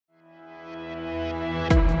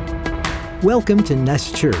Welcome to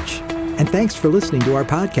Nest Church, and thanks for listening to our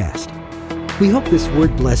podcast. We hope this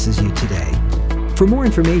word blesses you today. For more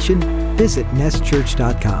information, visit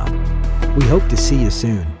nestchurch.com. We hope to see you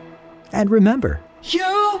soon. And remember, you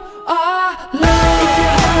are loved. If your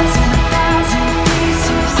heart's in 1,000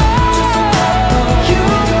 pieces, just remember you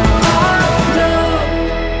are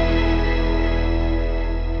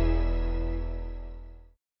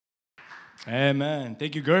loved. Amen.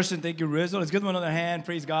 Thank you, Gerson. Thank you, Rizzo. Let's give them another hand.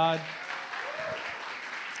 Praise God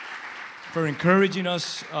for encouraging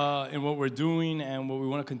us in what we're doing and what we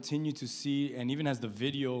want to continue to see. And even as the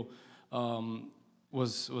video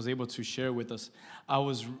was able to share with us, I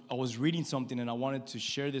was reading something and I wanted to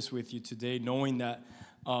share this with you today, knowing that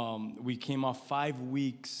we came off 5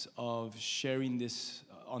 weeks of sharing this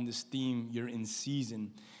on this theme, You're in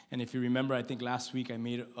Season. And if you remember, I think last week I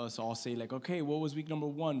made us all say like, okay, what was week number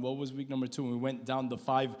 1? What was week number 2? And we went down the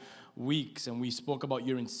 5 weeks and we spoke about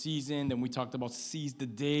You're in Season. Then we talked about Seize the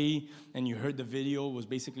Day. And you heard the video was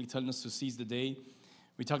basically telling us to seize the day.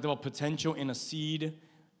 We talked about potential in a seed.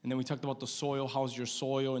 And then we talked about the soil, how's your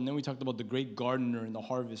soil. And then we talked about the great gardener and the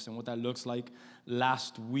harvest and what that looks like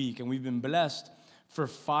last week. And we've been blessed for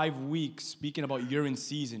 5 weeks speaking about You're in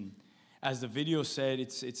Season. As the video said,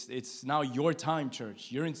 it's now your time, church.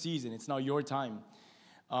 You're in season. It's now your time.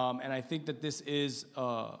 And I think that this is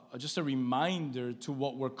just a reminder to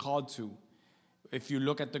what we're called to. If you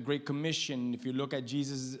look at the Great Commission, if you look at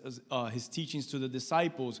Jesus, his teachings to the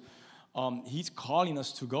disciples, he's calling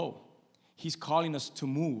us to go. He's calling us to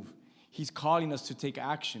move. He's calling us to take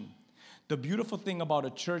action. The beautiful thing about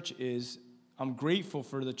a church is I'm grateful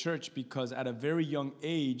for the church because at a very young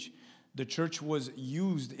age, the church was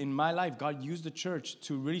used in my life. God used the church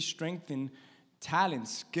to really strengthen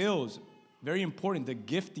talents, skills, very important, the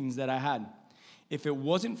giftings that I had. If it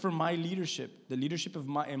wasn't for my leadership, the leadership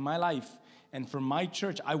in my life, and for my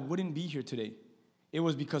church, I wouldn't be here today. It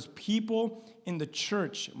was because people in the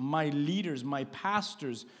church, my leaders, my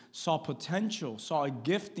pastors, saw potential, saw a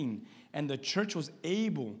gifting, and the church was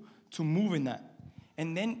able to move in that.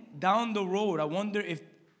 And then down the road, I wonder if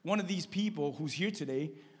one of these people who's here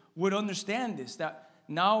today would understand this, that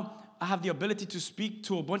now I have the ability to speak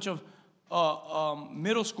to a bunch of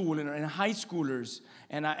middle school and high schoolers,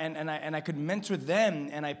 and I could mentor them,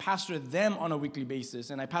 and I pastor them on a weekly basis,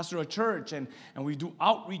 and I pastor a church, and we do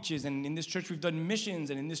outreaches, and in this church we've done missions,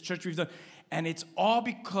 and in this church we've done, and it's all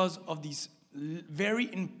because of these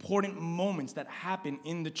very important moments that happen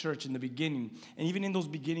in the church in the beginning, and even in those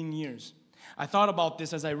beginning years. I thought about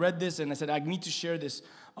this as I read this, and I said, I need to share this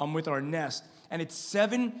with our nest. And it's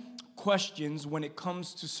 7 questions when it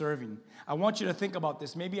comes to serving. I want you to think about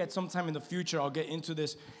this. Maybe at some time in the future, I'll get into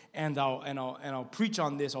this, and I'll preach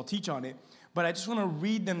on this. I'll teach on it. But I just want to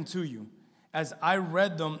read them to you. As I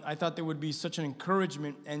read them, I thought they would be such an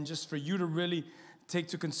encouragement, and just for you to really take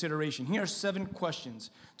to consideration. Here are 7 questions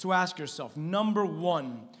to ask yourself. Number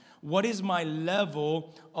 1, what is my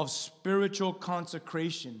level of spiritual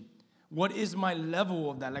consecration? What is my level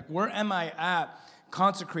of that? Like, where am I at?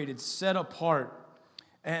 Consecrated, set apart.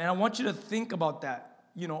 And I want you to think about that.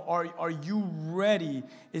 You know, are you ready?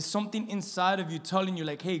 Is something inside of you telling you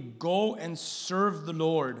like, hey, go and serve the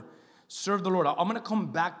Lord. Serve the Lord. I'm going to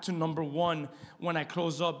come back to number 1 when I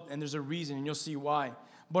close up, and there's a reason, and you'll see why.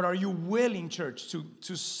 But are you willing, church,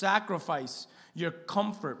 to sacrifice your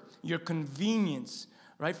comfort, your convenience,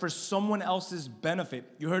 right, for someone else's benefit?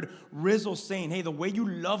 You heard Rizzo saying, hey, the way you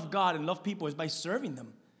love God and love people is by serving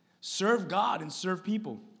them. Serve God and serve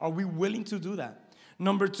people. Are we willing to do that?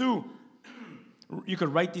 Number 2, you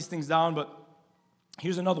could write these things down, but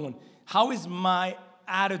here's another one. How is my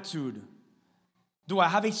attitude? Do I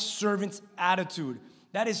have a servant's attitude?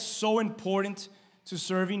 That is so important to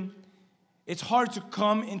serving. It's hard to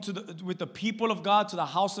come with the people of God, to the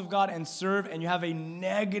house of God and serve, and you have a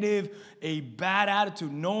negative, a bad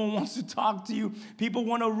attitude. No one wants to talk to you. People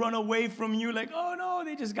want to run away from you like, oh no,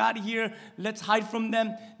 they just got here. Let's hide from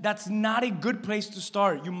them. That's not a good place to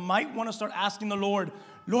start. You might want to start asking the Lord,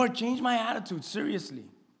 Lord, change my attitude, seriously.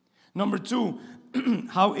 Number 2,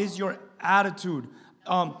 how is your attitude?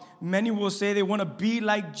 Many will say they want to be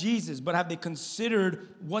like Jesus, but have they considered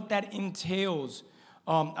what that entails?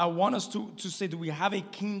 I want us to say, do we have a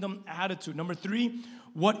kingdom attitude? Number 3,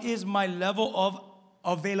 what is my level of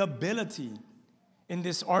availability? In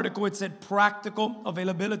this article, it said practical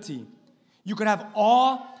availability. You could have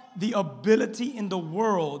all the ability in the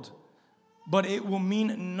world, but it will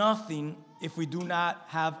mean nothing if we do not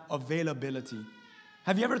have availability.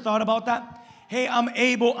 Have you ever thought about that? Hey, I'm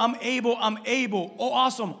able. Oh,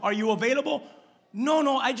 awesome. Are you available?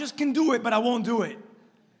 No, I just can do it, but I won't do it.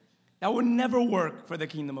 That would never work for the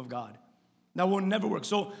kingdom of God. That will never work.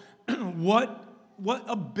 So what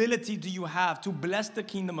ability do you have to bless the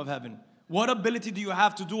kingdom of heaven? What ability do you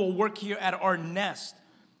have to do a work here at our nest?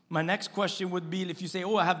 My next question would be, if you say,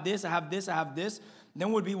 oh, I have this, I have this, I have this,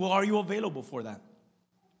 then would be, well, are you available for that?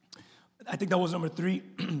 I think that was number 3.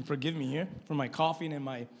 Forgive me here for my coughing and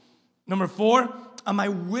my... Number 4, am I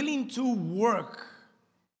willing to work?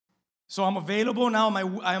 So I'm available now.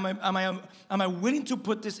 Am I willing to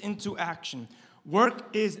put this into action?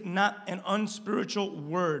 Work is not an unspiritual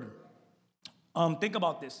word. Think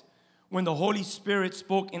about this. When the Holy Spirit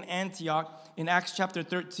spoke in Antioch in Acts chapter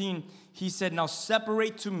 13, he said, now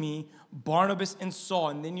separate to me Barnabas and Saul.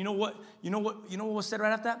 And then you know what was said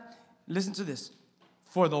right after that? Listen to this.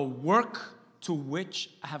 For the work to which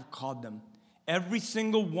I have called them. Every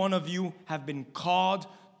single one of you have been called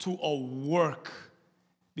to a work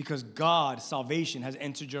because God, salvation, has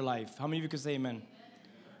entered your life. How many of you can say amen?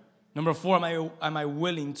 Number 4, am I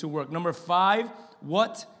willing to work? Number 5,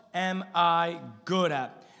 what am I good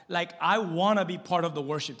at? Like, I want to be part of the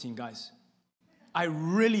worship team, guys. I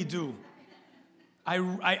really do.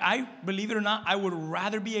 I believe it or not, I would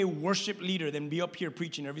rather be a worship leader than be up here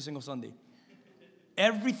preaching every single Sunday.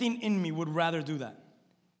 Everything in me would rather do that.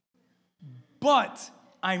 But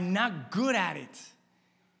I'm not good at it.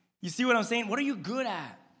 You see what I'm saying? What are you good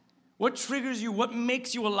at? What triggers you? What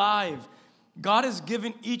makes you alive? God has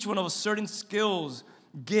given each one of us certain skills,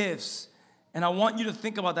 gifts. And I want you to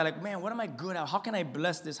think about that. Like, man, what am I good at? How can I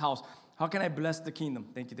bless this house? How can I bless the kingdom?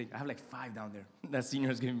 Thank you. I have like 5 down there. That senior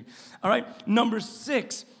has given me. All right. Number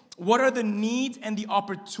 6, what are the needs and the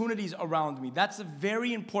opportunities around me? That's a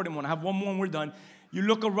very important one. I have one more and we're done. You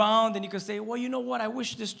look around and you can say, well, you know what? I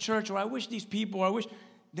wish this church, or I wish these people, or I wish.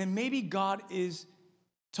 Then maybe God is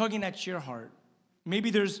tugging at your heart. Maybe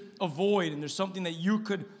there's a void and there's something that you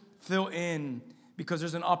could fill in because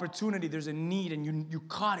there's an opportunity, there's a need, and you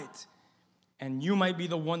caught it. And you might be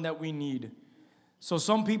the one that we need. So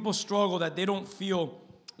some people struggle that they don't feel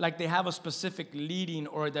like they have a specific leading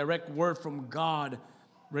or a direct word from God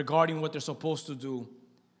regarding what they're supposed to do.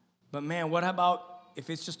 But man, what about if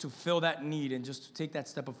it's just to fill that need and just to take that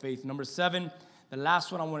step of faith? Number 7, the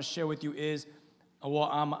last one I want to share with you is,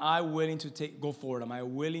 well, am I willing to go forward? Am I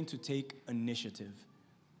willing to take initiative?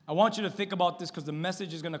 I want you to think about this because the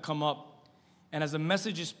message is going to come up. And as the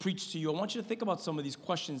message is preached to you, I want you to think about some of these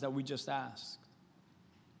questions that we just asked.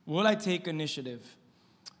 Will I take initiative?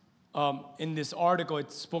 In this article,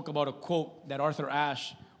 it spoke about a quote that Arthur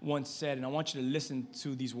Ashe once said, and I want you to listen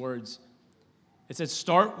to these words. It said,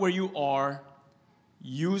 start where you are,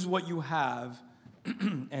 use what you have,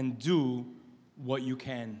 and do what you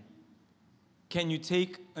can. Can you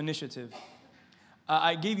take initiative?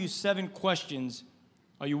 I gave you 7 questions.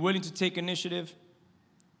 Are you willing to take initiative?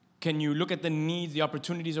 Can you look at the needs, the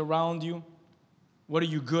opportunities around you? What are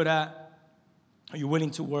you good at? Are you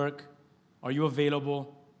willing to work? Are you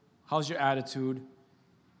available? How's your attitude?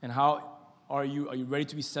 And how are you ready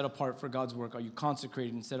to be set apart for God's work? Are you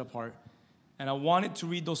consecrated and set apart? And I wanted to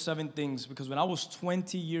read those 7 things because when I was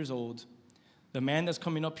 20 years old, the man that's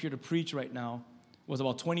coming up here to preach right now was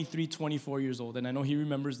about 23, 24 years old. And I know he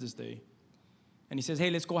remembers this day. And he says,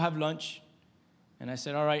 hey, let's go have lunch. And I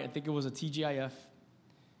said, all right, I think it was a TGIF.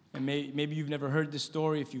 And maybe you've never heard this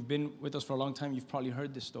story. If you've been with us for a long time, you've probably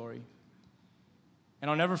heard this story.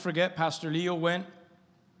 And I'll never forget, Pastor Leo went,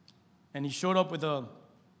 and he showed up with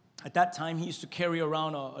at that time, he used to carry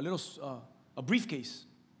around a briefcase.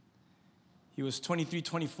 He was 23,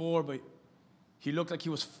 24, but he looked like he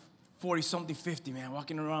was 40-something, 50, man,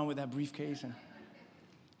 walking around with that briefcase. And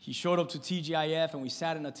he showed up to TGIF, and we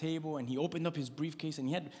sat at a table, and he opened up his briefcase, and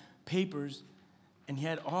he had papers, and he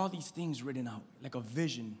had all these things written out, like a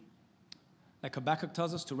vision. Like Habakkuk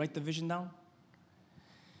tells us to write the vision down.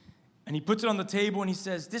 And he puts it on the table, and he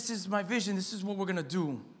says, this is my vision. This is what we're going to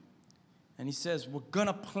do. And he says, we're going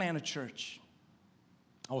to plant a church.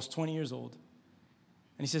 I was 20 years old.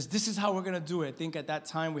 And he says, this is how we're going to do it. I think at that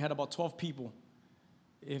time we had about 12 people,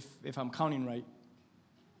 if I'm counting right.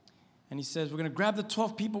 And he says, we're going to grab the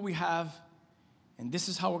 12 people we have, and this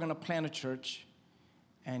is how we're going to plant a church.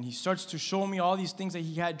 And he starts to show me all these things that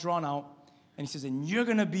he had drawn out. And he says, and you're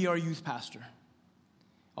going to be our youth pastor.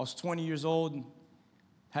 I was 20 years old, and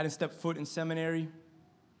hadn't stepped foot in seminary,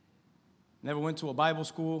 never went to a Bible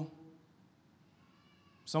school.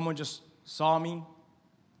 Someone just saw me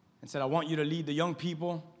and said, I want you to lead the young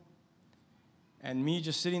people. And me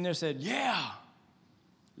just sitting there said, yeah,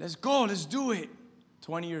 let's go, let's do it.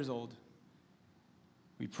 20 years old.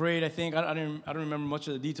 We prayed, I think. I don't remember much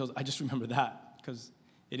of the details. I just remember that because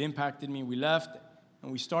it impacted me. We left,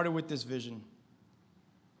 and we started with this vision.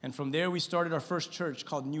 And from there, we started our first church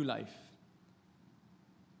called New Life.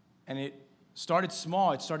 And Started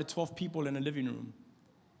small. It started 12 people in a living room.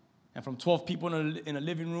 And from 12 people in a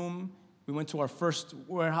living room, we went to our first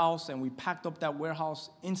warehouse, and we packed up that warehouse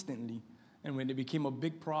instantly. And when it became a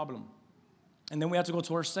big problem. And then we had to go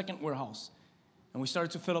to our second warehouse. And we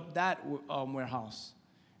started to fill up that warehouse.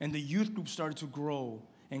 And the youth group started to grow.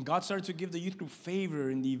 And God started to give the youth group favor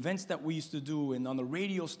in the events that we used to do and on the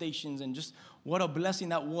radio stations, and just what a blessing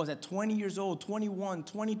that was. At 20 years old, 21,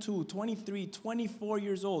 22, 23, 24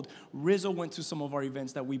 years old, Rizzo went to some of our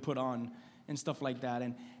events that we put on and stuff like that.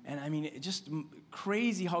 And I mean, it's just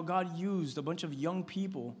crazy how God used a bunch of young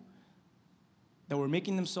people that were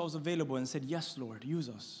making themselves available and said, yes, Lord, use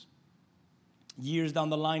us. Years down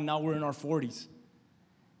the line, now we're in our 40s.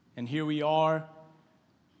 And here we are.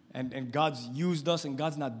 And God's used us, and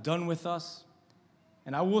God's not done with us.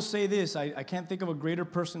 And I will say this, I can't think of a greater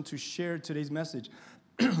person to share today's message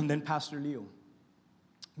than Pastor Leo.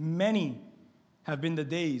 Many have been the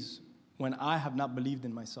days when I have not believed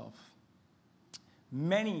in myself.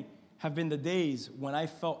 Many have been the days when I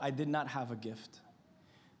felt I did not have a gift.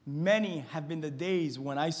 Many have been the days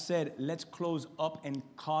when I said, let's close up and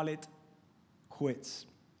call it quits.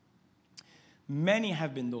 Many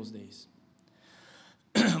have been those days.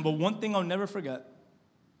 But one thing I'll never forget,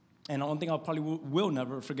 and one thing I'll probably will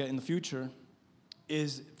never forget in the future,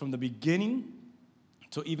 is from the beginning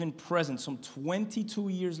to even present, some 22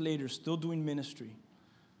 years later, still doing ministry,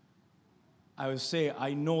 I would say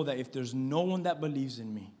I know that if there's no one that believes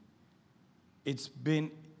in me, it's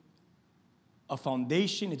been a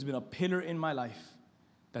foundation, it's been a pillar in my life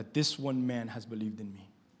that this one man has believed in me.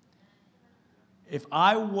 If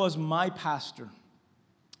I was my pastor,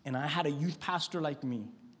 and I had a youth pastor like me,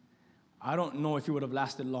 I don't know if he would have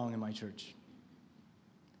lasted long in my church.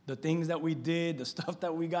 The things that we did, the stuff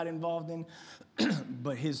that we got involved in,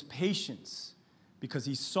 but his patience, because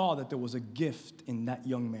he saw that there was a gift in that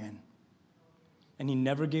young man. And he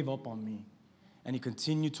never gave up on me. And he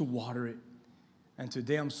continued to water it. And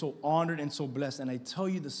today I'm so honored and so blessed. And I tell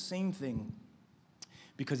you the same thing,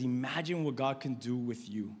 because imagine what God can do with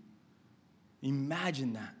you.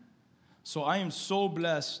 Imagine that. So I am so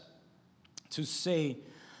blessed to say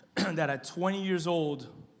that at 20 years old,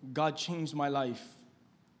 God changed my life,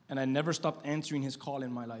 and I never stopped answering his call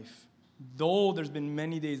in my life. Though there's been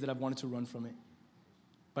many days that I've wanted to run from it,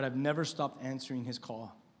 but I've never stopped answering his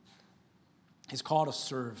call. His call to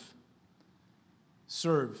serve.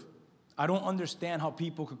 Serve. I don't understand how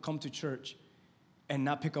people could come to church and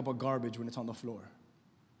not pick up a garbage when it's on the floor,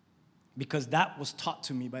 because that was taught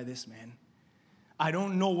to me by this man. I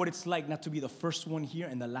don't know what it's like not to be the first one here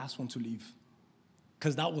and the last one to leave,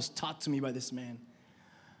 because that was taught to me by this man.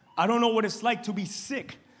 I don't know what it's like to be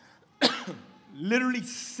sick, literally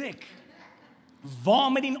sick,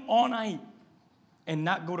 vomiting all night, and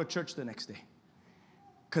not go to church the next day,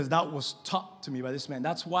 because that was taught to me by this man.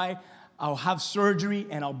 That's why I'll have surgery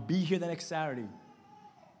and I'll be here the next Saturday,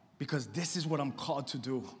 because this is what I'm called to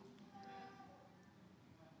do.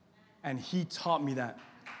 And he taught me that,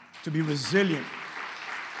 to be resilient.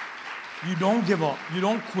 You don't give up. You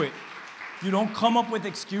don't quit. You don't come up with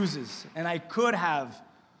excuses. And I could have,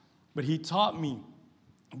 but he taught me,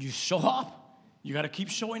 you show up. You got to keep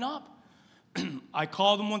showing up. I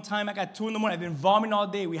called him one time, at 2 in the morning. I've been vomiting all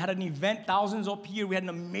day. We had an event, thousands up here. We had an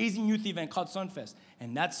amazing youth event called Sunfest.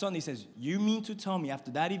 And that Sunday he says, you mean to tell me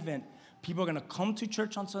after that event, people are going to come to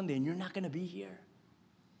church on Sunday and you're not going to be here?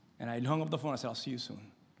 And I hung up the phone. I said, I'll see you soon.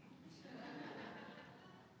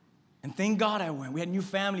 And thank God I went. We had new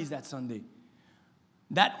families that Sunday.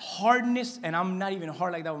 That hardness, and I'm not even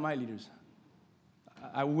hard like that with my leaders.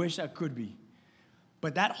 I wish I could be.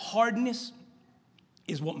 But that hardness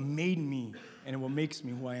is what made me and what makes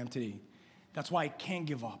me who I am today. That's why I can't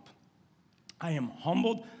give up. I am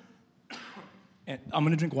humbled. And I'm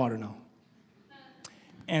going to drink water now.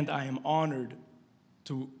 And I am honored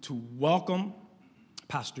to welcome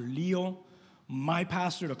Pastor Leo, my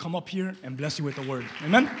pastor, to come up here and bless you with the word.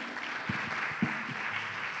 Amen?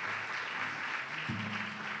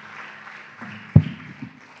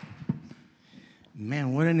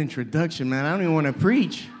 Man, what an introduction, man. I don't even want to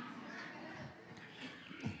preach.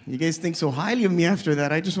 You guys think so highly of me after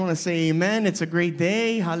that. I just want to say amen. It's a great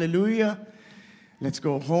day. Hallelujah. Let's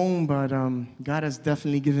go home. But God has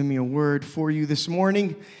definitely given me a word for you this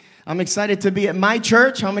morning. I'm excited to be at my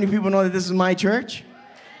church. How many people know that this is my church?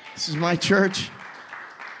 This is my church.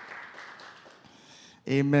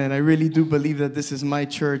 Amen. I really do believe that this is my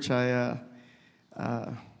church.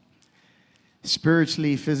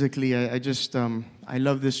 Spiritually, physically, I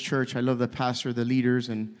love this church. I love the pastor, the leaders,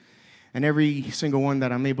 and every single one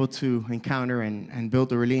that I'm able to encounter and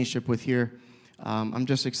build a relationship with here. I'm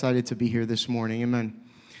just excited to be here this morning. Amen.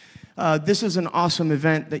 This is an awesome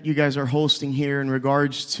event that you guys are hosting here in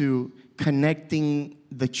regards to connecting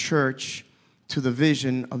the church to the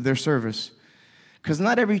vision of their service. Because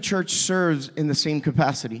not every church serves in the same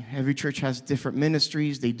capacity. Every church has different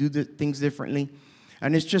ministries. They do things differently.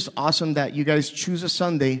 And it's just awesome that you guys choose a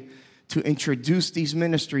Sunday to introduce these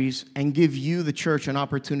ministries and give you, the church, an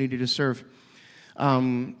opportunity to serve.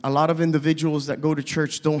 A lot of individuals that go to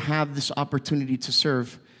church don't have this opportunity to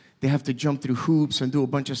serve. They have to jump through hoops and do a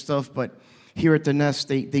bunch of stuff. But here at the Nest,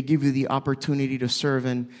 they give you the opportunity to serve.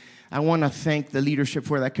 And I want to thank the leadership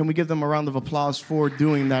for that. Can we give them a round of applause for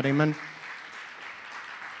doing that? Amen.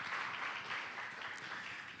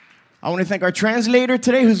 I want to thank our translator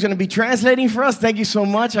today who's going to be translating for us. Thank you so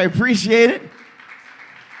much. I appreciate it.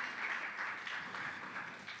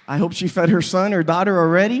 I hope she fed her son or daughter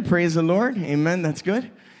already. Praise the Lord. Amen. That's good.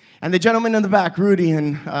 And the gentleman in the back, Rudy,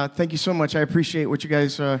 and thank you so much. I appreciate what you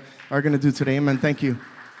guys are going to do today. Amen. Thank you.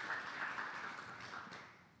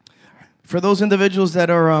 For those individuals that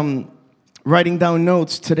are writing down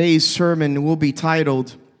notes, today's sermon will be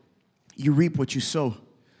titled, You Reap What You Sow.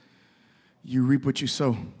 You reap what you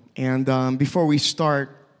sow. And before we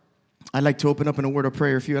start, I'd like to open up in a word of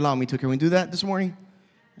prayer, if you allow me to. Can we do that this morning?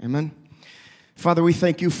 Amen. Father, we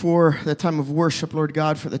thank you for the time of worship, Lord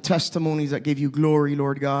God, for the testimonies that give you glory,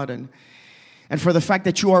 Lord God, and for the fact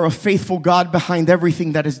that you are a faithful God behind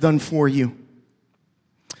everything that is done for you.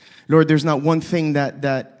 Lord, there's not one thing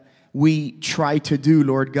that we try to do,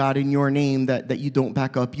 Lord God, in your name that you don't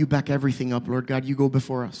back up. You back everything up, Lord God. You go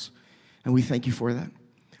before us, and we thank you for that.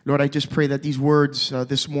 Lord, I just pray that these words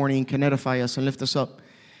this morning can edify us and lift us up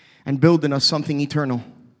and build in us something eternal.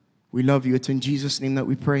 We love you. It's in Jesus' name that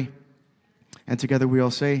we pray. And together we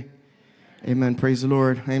all say, amen. Praise the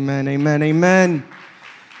Lord. Amen, amen, amen.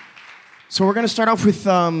 So we're going to start off with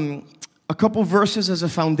a couple verses as a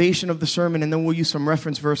foundation of the sermon, and then we'll use some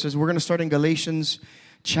reference verses. We're going to start in Galatians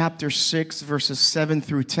chapter 6, verses 7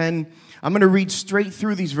 through 10. I'm going to read straight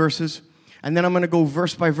through these verses. And then I'm going to go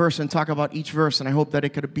verse by verse and talk about each verse. And I hope that it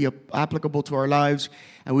could be applicable to our lives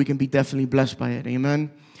and we can be definitely blessed by it.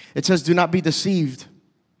 Amen. It says, do not be deceived.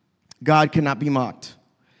 God cannot be mocked.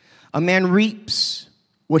 A man reaps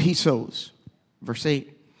what he sows. Verse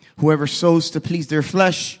 8. Whoever sows to please their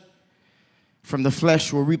flesh, from the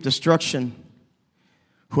flesh will reap destruction.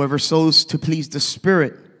 Whoever sows to please the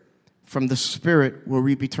Spirit, from the Spirit will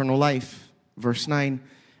reap eternal life. Verse 9.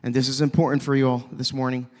 And this is important for you all this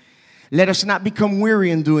morning. Let us not become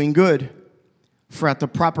weary in doing good, for at the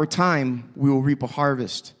proper time we will reap a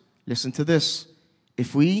harvest. Listen to this.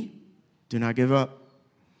 If we do not give up.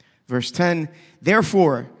 Verse 10,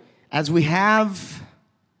 therefore, as we have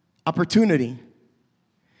opportunity,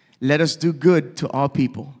 let us do good to all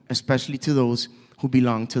people, especially to those who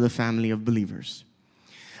belong to the family of believers.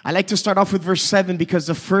 I like to start off with verse 7 because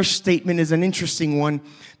the first statement is an interesting one,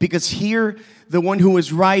 because here the one who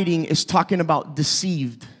is writing is talking about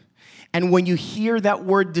deceived. And when you hear that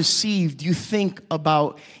word deceived, you think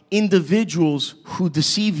about individuals who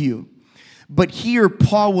deceive you. But here,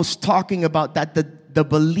 Paul was talking about that the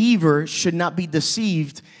believer should not be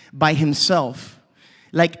deceived by himself.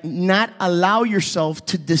 Like, not allow yourself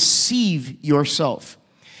to deceive yourself.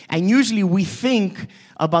 And usually we think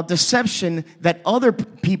about deception that other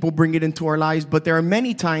people bring it into our lives, but there are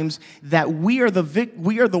many times that we are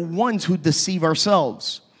the ones who deceive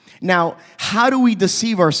ourselves. Now, how do we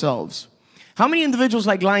deceive ourselves? How many individuals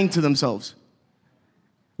like lying to themselves?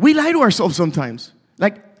 We lie to ourselves sometimes.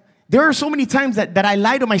 Like, there are so many times that I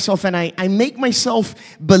lie to myself and I make myself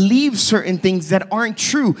believe certain things that aren't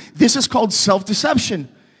true. This is called self-deception.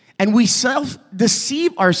 And we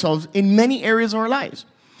self-deceive ourselves in many areas of our lives.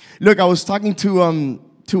 Look, I was talking to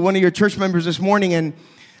one of your church members this morning, and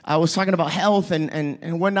I was talking about health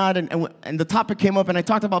and whatnot, and the topic came up, and I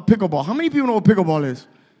talked about pickleball. How many people know what pickleball is?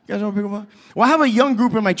 You guys know pickleball? Well, I have a young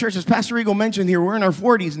group in my church, as Pastor Eagle mentioned here. We're in our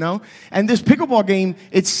 40s now. And this pickleball game,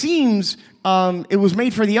 it seems it was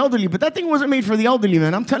made for the elderly. But that thing wasn't made for the elderly,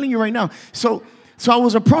 man. I'm telling you right now. So I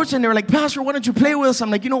was approaching. They were like, Pastor, why don't you play with us? I'm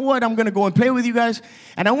like, you know what? I'm going to go and play with you guys.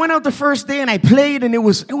 And I went out the first day, and I played. And it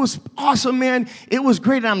was awesome, man. It was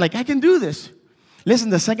great. And I'm like, I can do this. Listen,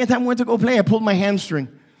 the second time I went to go play, I pulled my hamstring.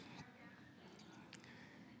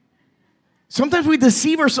 Sometimes we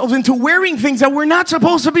deceive ourselves into wearing things that we're not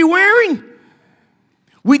supposed to be wearing.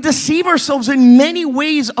 We deceive ourselves in many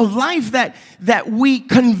ways of life that we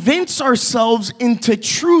convince ourselves into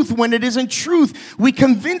truth when it isn't truth. We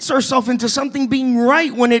convince ourselves into something being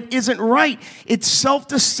right when it isn't right. It's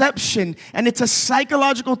self-deception, and it's a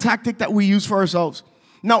psychological tactic that we use for ourselves.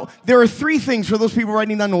 Now, there are three things, for those people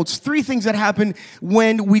writing down notes, three things that happen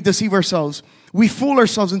when we deceive ourselves. We fool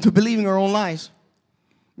ourselves into believing our own lies.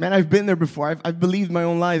 Man, I've been there before. I've believed my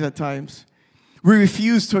own lies at times. We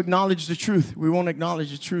refuse to acknowledge the truth. We won't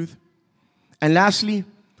acknowledge the truth. And lastly,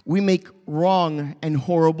 we make wrong and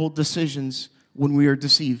horrible decisions when we are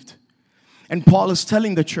deceived. And Paul is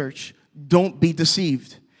telling the church, don't be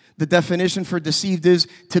deceived. The definition for deceived is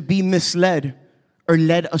to be misled or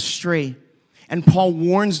led astray. And Paul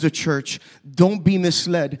warns the church, don't be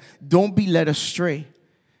misled. Don't be led astray.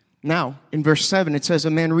 Now, in verse 7, it says, a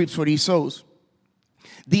man reaps what he sows.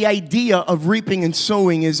 The idea of reaping and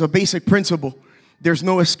sowing is a basic principle. There's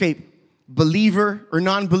no escape. Believer or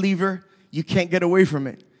non-believer, you can't get away from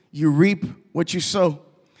it. You reap what you sow.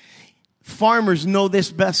 Farmers know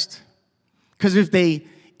this best. Because if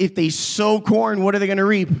they sow corn, what are they going to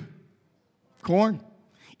reap? Corn.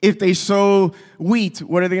 If they sow wheat,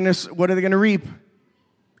 what are they going to reap?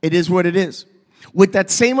 It is what it is. With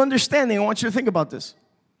that same understanding, I want you to think about this.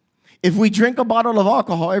 If we drink a bottle of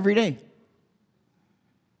alcohol every day,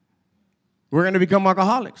 we're going to become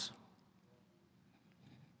alcoholics.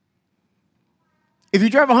 If you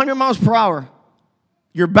drive 100 miles per hour,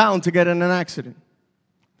 you're bound to get in an accident.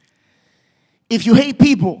 If you hate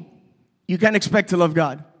people, you can't expect to love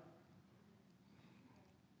God.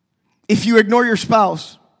 If you ignore your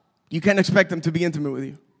spouse, you can't expect them to be intimate with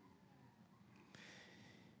you.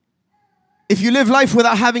 If you live life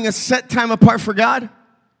without having a set time apart for God,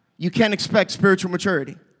 you can't expect spiritual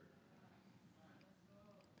maturity.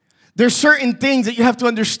 There's certain things that you have to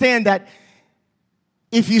understand that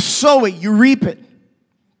if you sow it, you reap it.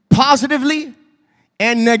 Positively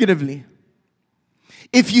and negatively.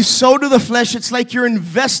 If you sow to the flesh, it's like you're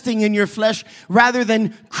investing in your flesh rather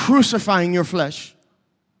than crucifying your flesh.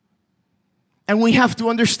 And we have to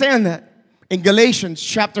understand that. In Galatians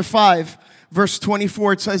chapter 5, verse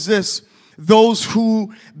 24, it says this, those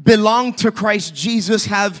who belong to Christ Jesus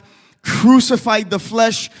have crucified the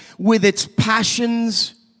flesh with its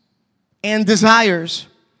passions and desires.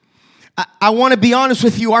 I want to be honest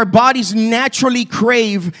with you, our bodies naturally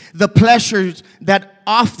crave the pleasures that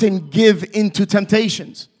often give into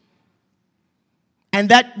temptations. And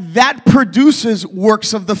that produces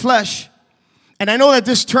works of the flesh. And I know that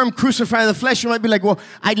this term, crucify the flesh, you might be like, well,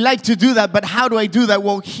 I'd like to do that, but how do I do that?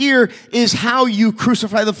 Well, here is how you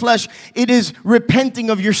crucify the flesh. It is repenting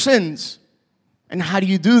of your sins. And how do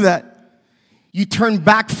you do that? You turn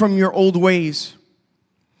back from your old ways.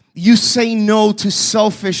 You say no to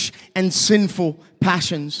selfish and sinful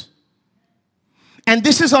passions. And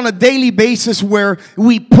this is on a daily basis where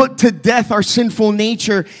we put to death our sinful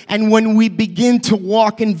nature and when we begin to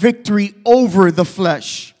walk in victory over the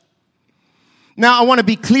flesh. Now, I want to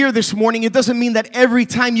be clear this morning. It doesn't mean that every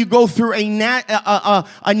time you go through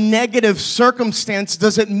a negative circumstance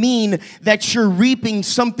doesn't mean that you're reaping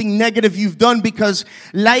something negative you've done, because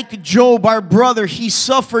like Job, our brother, he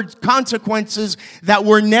suffered consequences that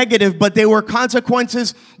were negative, but they were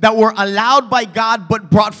consequences that were allowed by God but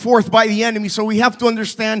brought forth by the enemy. So we have to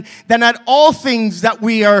understand that not all things that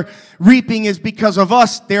we are reaping is because of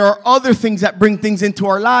us. There are other things that bring things into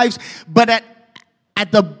our lives, but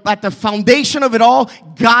at the foundation of it all,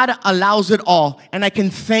 God allows it all. And I can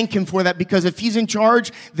thank him for that, because if he's in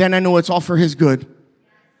charge, then I know it's all for his good.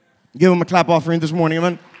 Give him a clap offering this morning,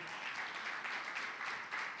 amen.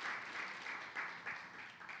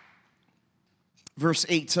 Verse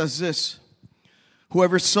 8 says this,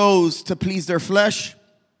 whoever sows to please their flesh,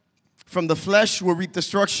 from the flesh will reap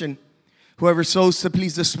destruction. Whoever sows to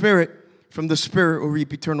please the Spirit, from the Spirit will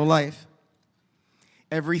reap eternal life.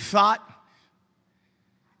 Every thought,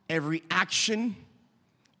 every action,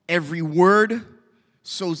 every word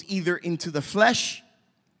sows either into the flesh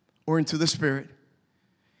or into the Spirit.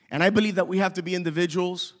 And I believe that we have to be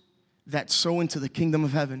individuals that sow into the kingdom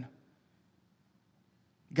of heaven.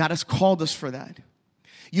 God has called us for that.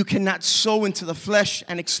 You cannot sow into the flesh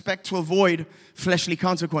and expect to avoid fleshly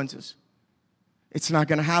consequences. It's not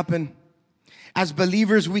going to happen. As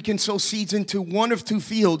believers, we can sow seeds into one of two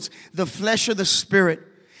fields, the flesh or the Spirit.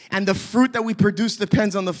 And the fruit that we produce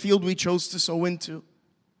depends on the field we chose to sow into.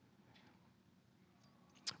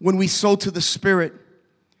 When we sow to the Spirit,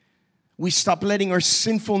 we stop letting our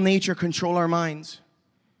sinful nature control our minds.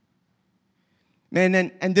 Man,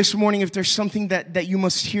 and this morning, if there's something that you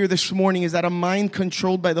must hear this morning, is that a mind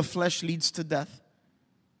controlled by the flesh leads to death.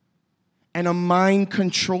 And a mind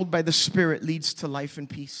controlled by the Spirit leads to life and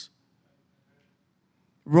peace.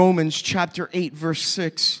 Romans chapter 8, verse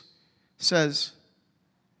 6 says,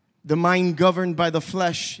 the mind governed by the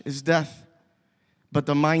flesh is death, but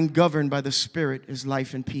the mind governed by the Spirit is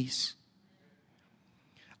life and peace.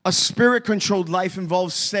 A Spirit-controlled life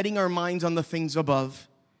involves setting our minds on the things above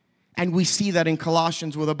And we see that in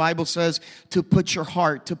Colossians where the Bible says to put your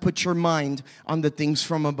heart, to put your mind on the things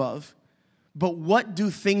from above. But what do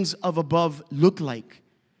things of above look like?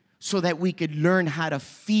 So that we could learn how to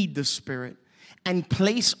feed the Spirit and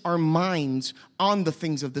place our minds on the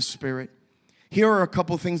things of the Spirit. Here are a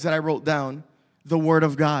couple things that I wrote down. The Word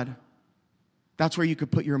of God. That's where you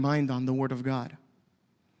could put your mind on, the Word of God.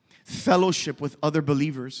 Fellowship with other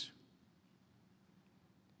believers.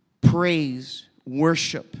 Praise,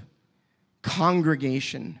 worship,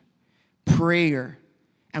 congregation, prayer,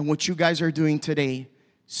 and what you guys are doing today,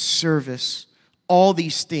 service. All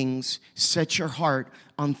these things set your heart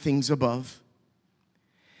on things above.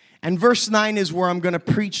 And verse 9 is where I'm going to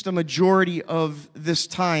preach the majority of this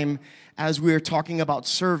time as we are talking about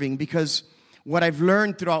serving, because what I've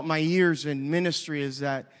learned throughout my years in ministry is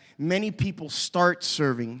that many people start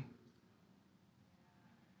serving,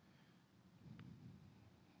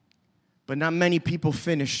 but not many people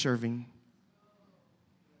finish serving.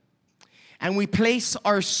 And we place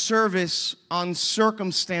our service on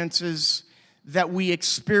circumstances that we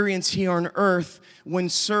experience here on earth when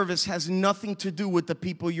service has nothing to do with the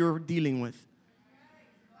people you're dealing with.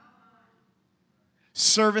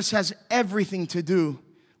 Service has everything to do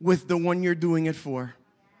with the one you're doing it for.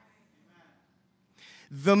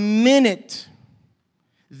 The minute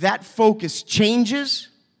that focus changes,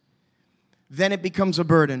 then it becomes a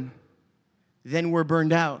burden. Then we're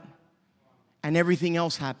burned out, and everything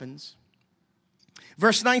else happens.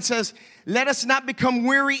 Verse 9 says, let us not become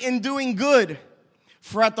weary in doing good,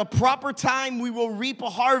 for at the proper time we will reap a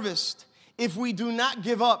harvest if we do not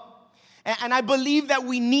give up. And I believe that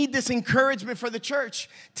we need this encouragement for the church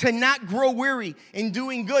to not grow weary in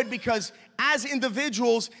doing good, because as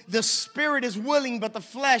individuals, the spirit is willing, but the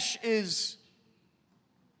flesh is.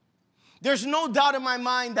 There's no doubt in my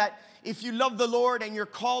mind that if you love the Lord and you're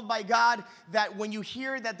called by God, that when you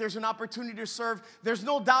hear that there's an opportunity to serve, there's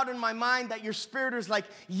no doubt in my mind that your spirit is like,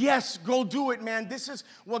 yes, go do it, man. This is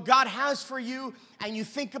what God has for you. And you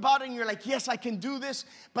think about it and you're like, yes, I can do this.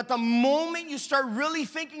 But the moment you start really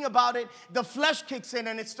thinking about it, the flesh kicks in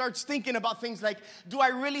and it starts thinking about things like, do I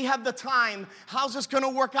really have the time? How's this going to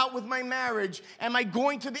work out with my marriage? Am I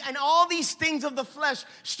going to be? And all these things of the flesh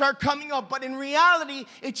start coming up. But in reality,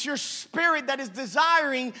 it's your spirit that is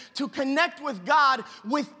desiring to connect with God,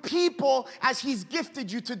 with people, as He's gifted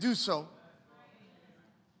you to do so.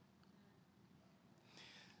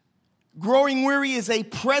 Growing weary is a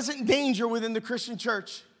present danger within the Christian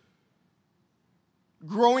church.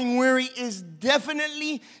 Growing weary is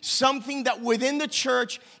definitely something that within the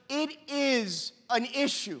church, it is an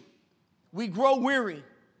issue. We grow weary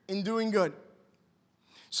in doing good.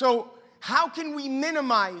 So how can we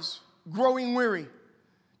minimize growing weary?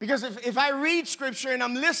 Because if I read Scripture and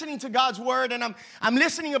I'm listening to God's Word and I'm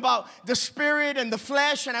listening about the Spirit and the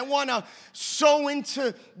flesh, and I want to sow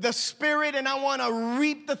into the Spirit and I want to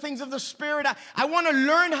reap the things of the Spirit, I want to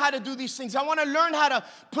learn how to do these things. I want to learn how to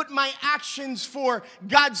put my actions for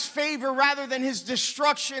God's favor rather than His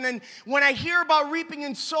destruction. And when I hear about reaping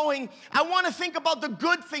and sowing, I want to think about the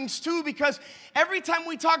good things too, because every time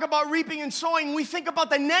we talk about reaping and sowing, we think about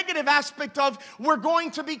the negative aspect of we're going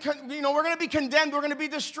to be condemned, we're going to be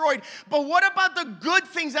destroyed. But what about the good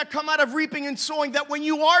things that come out of reaping and sowing? That when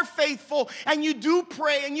you are faithful and you do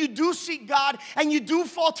pray and you do seek God and you do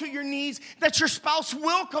fall to your knees, that your spouse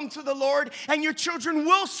will come to the Lord and your children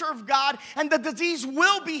will serve God and the disease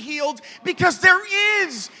will be healed, because there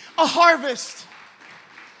is a harvest.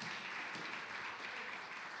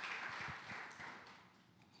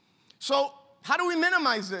 So, how do we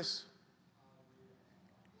minimize this?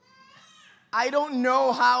 I don't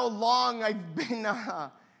know how long I've been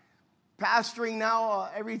pastoring now.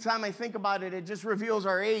 Every time I think about it, it just reveals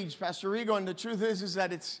our age, Pastor Rigo. And the truth is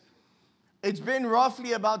that it's been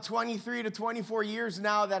roughly about 23 to 24 years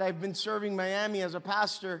now that I've been serving Miami as a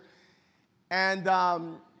pastor.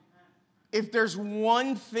 And if there's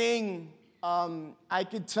one thing I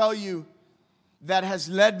could tell you that has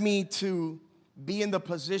led me to be in the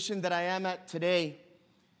position that I am at today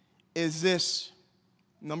is this.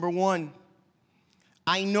 Number one,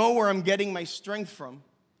 I know where I'm getting my strength from.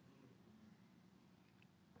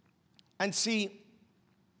 And see,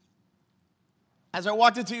 as I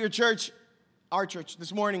walked into your church, our church,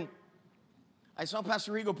 this morning, I saw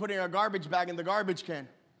Pastor Rigo putting a garbage bag in the garbage can.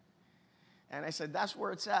 And I said, that's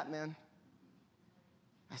where it's at, man.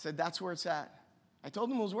 I said, that's where it's at. I told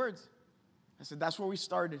him those words. I said, that's where we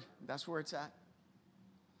started. That's where it's at.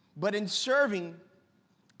 But in serving,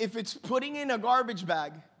 if it's putting in a garbage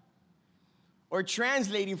bag, or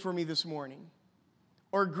translating for me this morning,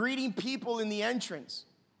 or greeting people in the entrance,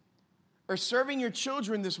 or serving your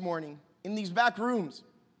children this morning in these back rooms,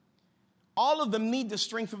 all of them need the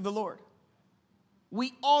strength of the Lord.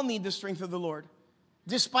 We all need the strength of the Lord,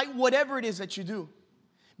 despite whatever it is that you do.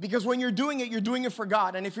 Because when you're doing it for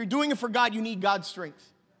God. And if you're doing it for God, you need God's strength.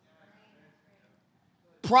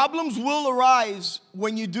 Problems will arise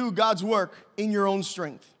when you do God's work in your own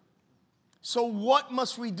strength. So what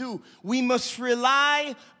must we do? We must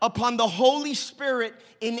rely upon the Holy Spirit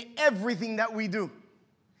in everything that we do.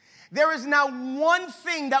 There is not one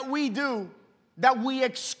thing that we do that we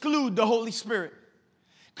exclude the Holy Spirit.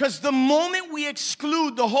 Because the moment we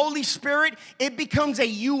exclude the Holy Spirit, it becomes a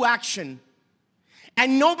you action.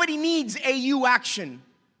 And nobody needs a you action.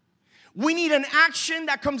 We need an action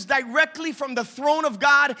that comes directly from the throne of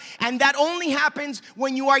God, and that only happens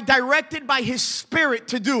when you are directed by His Spirit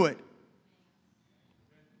to do it.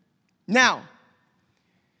 Now,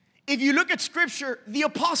 if you look at Scripture, the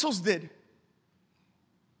apostles did.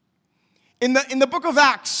 In the book of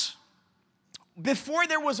Acts, before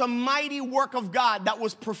there was a mighty work of God that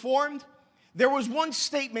was performed, there was one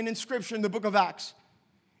statement in Scripture in the book of Acts.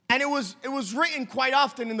 And it was written quite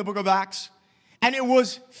often in the book of Acts. And it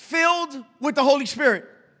was filled with the Holy Spirit.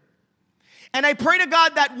 And I pray to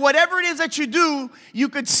God that whatever it is that you do, you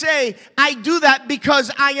could say, I do that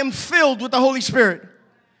because I am filled with the Holy Spirit.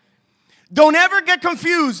 Don't ever get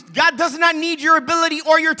confused. God does not need your ability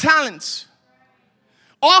or your talents.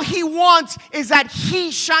 All He wants is that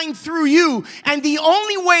He shine through you. And the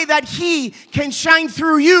only way that He can shine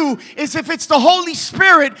through you is if it's the Holy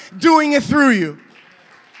Spirit doing it through you.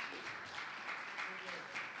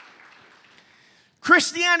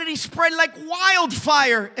 Christianity spread like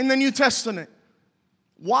wildfire in the New Testament.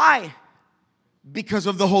 Why? Because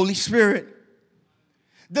of the Holy Spirit.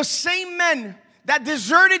 The same men that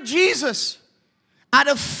deserted Jesus out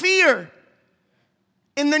of fear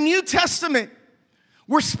in the New Testament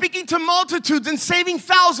were speaking to multitudes and saving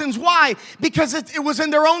thousands. Why? Because it was in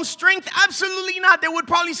their own strength? Absolutely not. They would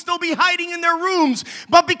probably still be hiding in their rooms.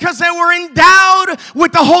 But because they were endowed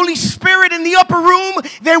with the Holy Spirit in the upper room,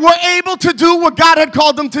 they were able to do what God had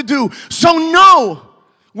called them to do. So know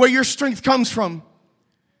where your strength comes from.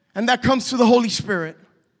 And that comes to the Holy Spirit.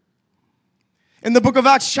 In the book of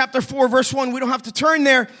Acts chapter 4 verse 1, we don't have to turn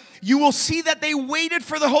there. You will see that they waited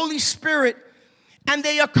for the Holy Spirit. And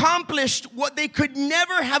they accomplished what they could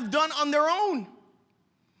never have done on their own.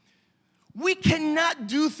 We cannot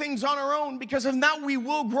do things on our own, because if not, we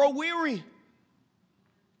will grow weary.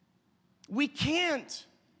 We can't.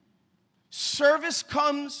 Service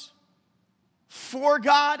comes for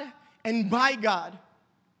God and by God.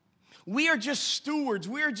 We are just stewards.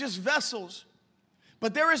 We are just vessels.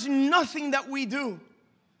 But there is nothing that we do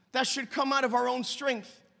that should come out of our own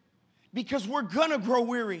strength, because we're going to grow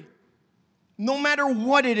weary. No matter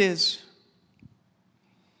what it is.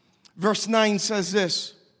 Verse 9 says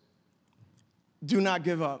this. Do not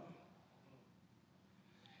give up.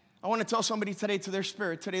 I want to tell somebody today, to their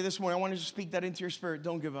spirit, today, this morning, I want to just speak that into your spirit.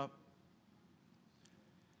 Don't give up.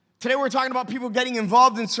 Today we're talking about people getting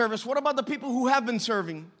involved in service. What about the people who have been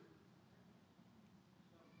serving?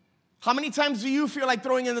 How many times do you feel like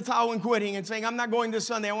throwing in the towel and quitting and saying, I'm not going this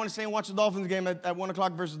Sunday. I want to stay and watch the Dolphins game at 1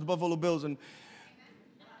 o'clock versus the Buffalo Bills. And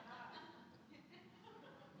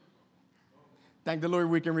thank the Lord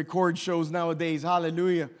we can record shows nowadays.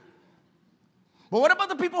 Hallelujah. But what about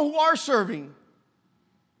the people who are serving?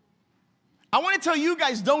 I want to tell you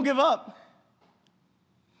guys, don't give up.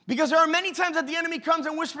 Because there are many times that the enemy comes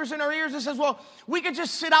and whispers in our ears and says, well, we could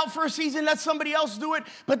just sit out for a season, let somebody else do it.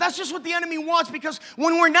 But that's just what the enemy wants, because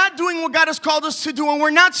when we're not doing what God has called us to do, and we're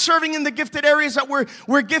not serving in the gifted areas that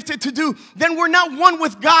we're gifted to do, then we're not one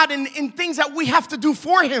with God in things that we have to do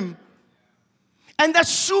for Him. And that's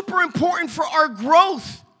super important for our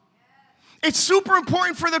growth. It's super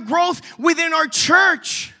important for the growth within our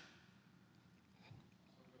church.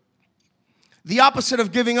 The opposite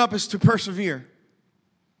of giving up is to persevere.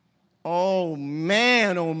 Oh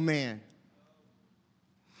man, oh man.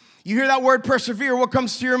 You hear that word persevere, what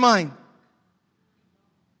comes to your mind?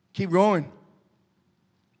 Keep going.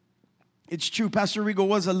 It's true, Pastor Rigo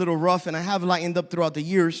was a little rough, and I have lightened up throughout the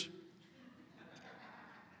years.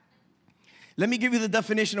 Let me give you the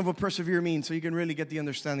definition of what persevere means so you can really get the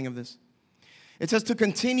understanding of this. It says to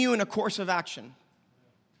continue in a course of action,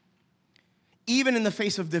 even in the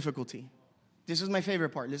face of difficulty. This is my favorite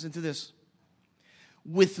part. Listen to this.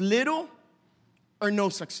 With little or no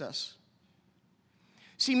success.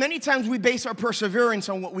 See, many times we base our perseverance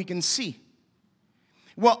on what we can see.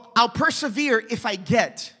 Well, I'll persevere if I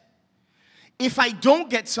get. If I don't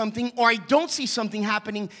get something or I don't see something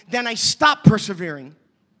happening, then I stop persevering.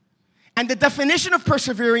 And the definition of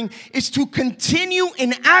persevering is to continue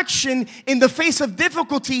in action in the face of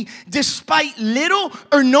difficulty despite little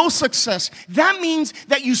or no success. That means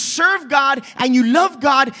that you serve God and you love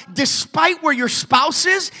God despite where your spouse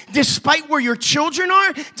is, despite where your children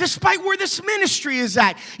are, despite where this ministry is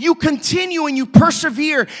at. You continue and you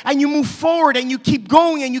persevere and you move forward and you keep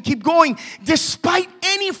going and you keep going despite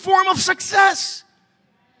any form of success.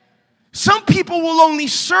 Some people will only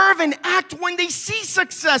serve and act when they see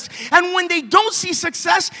success. And when they don't see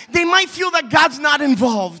success, they might feel that God's not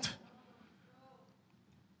involved.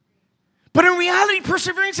 But in reality,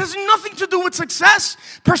 perseverance has nothing to do with success.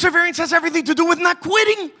 Perseverance has everything to do with not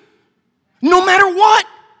quitting. No matter what.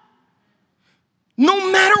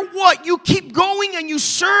 No matter what, you keep going and you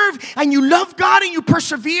serve and you love God and you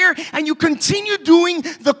persevere and you continue doing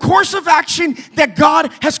the course of action that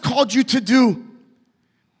God has called you to do.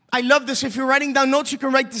 I love this. If you're writing down notes, you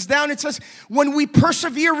can write this down. It says, when we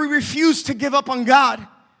persevere, we refuse to give up on God.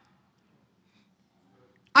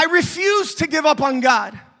 I refuse to give up on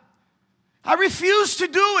God. I refuse to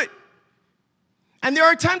do it. And there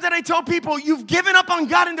are times that I tell people, you've given up on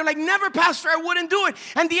God, and they're like, never, Pastor, I wouldn't do it.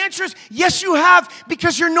 And the answer is, yes, you have,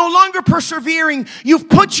 because you're no longer persevering. You've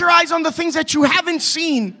put your eyes on the things that you haven't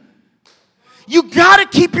seen. You gotta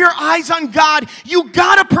keep your eyes on God. You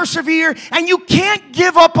gotta persevere, and you can't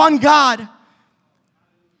give up on God.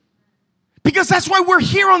 Because that's why we're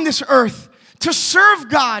here on this earth, to serve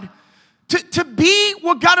God, to be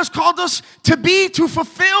what God has called us to be, to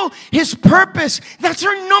fulfill His purpose. That's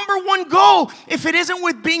our number one goal. If it isn't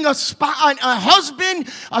with being a husband,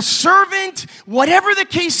 a servant, whatever the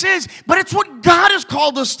case is, but it's what God has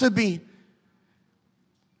called us to be.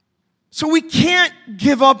 So we can't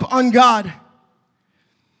give up on God.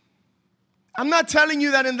 I'm not telling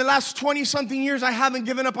you that in the last 20-something years I haven't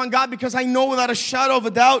given up on God, because I know without a shadow of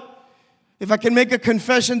a doubt, if I can make a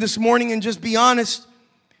confession this morning and just be honest,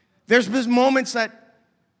 there's been moments that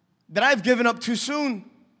I've given up too soon.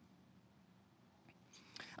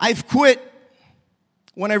 I've quit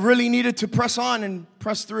when I really needed to press on and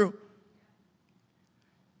press through.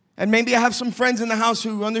 And maybe I have some friends in the house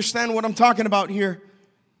who understand what I'm talking about here,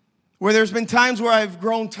 where there's been times where I've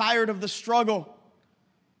grown tired of the struggle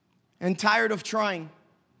and tired of trying.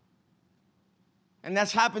 And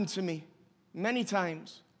that's happened to me many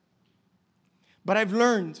times. But I've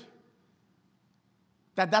learned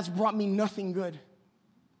that that's brought me nothing good.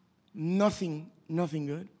 Nothing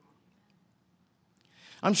good.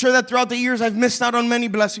 I'm sure that throughout the years I've missed out on many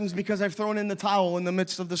blessings because I've thrown in the towel in the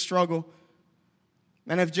midst of the struggle.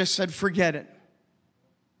 And I've just said, forget it.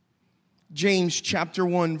 James chapter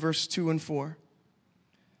 1, verse 2 and 4.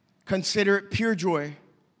 Consider it pure joy,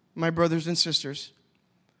 my brothers and sisters,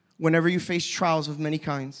 whenever you face trials of many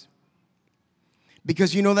kinds.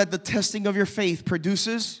 Because you know that the testing of your faith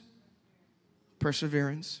produces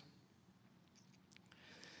perseverance.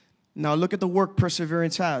 Now look at the work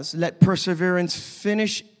perseverance has. Let perseverance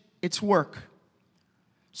finish its work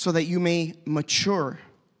so that you may mature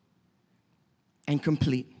and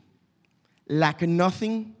complete, lacking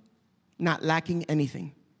nothing, not lacking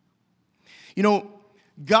anything. You know,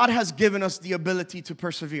 God has given us the ability to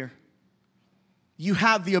persevere. You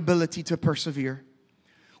have the ability to persevere.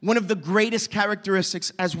 One of the greatest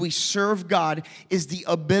characteristics as we serve God is the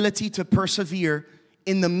ability to persevere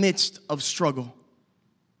in the midst of struggle.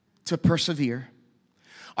 To persevere.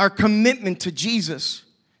 Our commitment to Jesus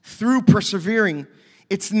through persevering,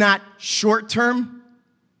 it's not short term,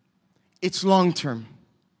 it's long term.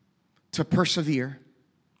 To persevere.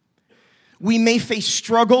 We may face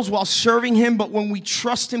struggles while serving Him, but when we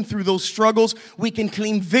trust Him through those struggles, we can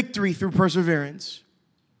claim victory through perseverance.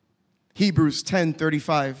 Hebrews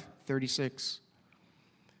 10:35-36.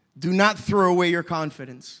 Do not throw away your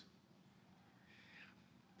confidence.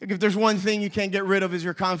 If there's one thing you can't get rid of, is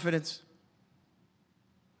your confidence.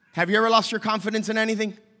 Have you ever lost your confidence in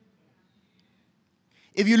anything?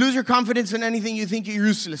 If you lose your confidence in anything, you think you're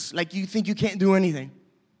useless. Like you think you can't do anything.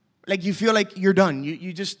 Like you feel like you're done.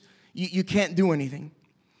 You can't do anything.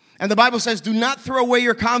 And the Bible says, do not throw away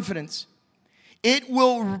your confidence. It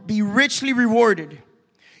will be richly rewarded.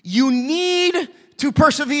 You need to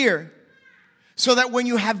persevere so that when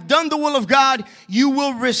you have done the will of God, you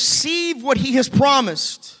will receive what He has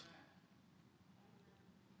promised.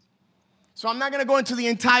 So I'm not going to go into the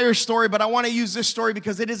entire story, but I want to use this story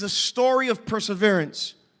because it is a story of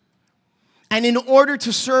perseverance. And in order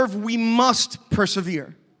to serve, we must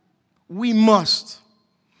persevere. We must.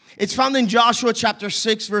 It's found in Joshua chapter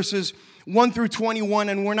 6, verses 1 through 21,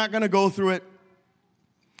 and we're not going to go through it.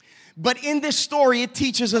 But in this story, it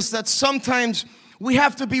teaches us that sometimes we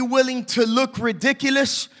have to be willing to look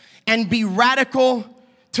ridiculous and be radical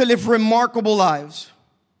to live remarkable lives.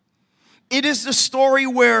 It is the story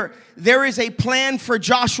where there is a plan for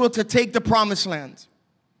Joshua to take the promised land.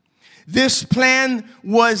 This plan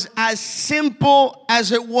was as simple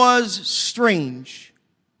as it was strange.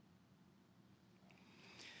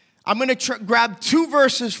 I'm going to grab 2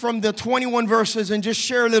 verses from the 21 verses and just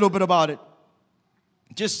share a little bit about it,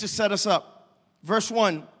 just to set us up. Verse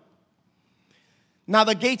 1. Now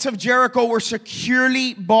the gates of Jericho were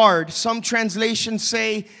securely barred. Some translations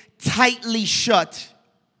say tightly shut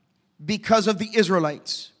because of the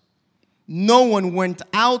Israelites. No one went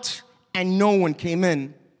out and no one came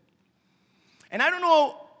in. And I don't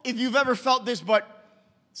know if you've ever felt this, but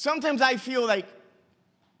sometimes I feel like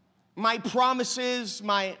my promises,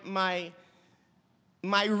 my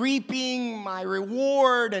reaping, my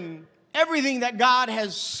reward, and everything that God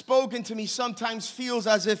has spoken to me sometimes feels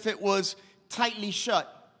as if it was tightly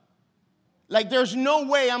shut. Like there's no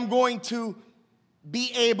way I'm going to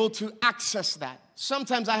be able to access that.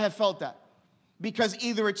 Sometimes I have felt that because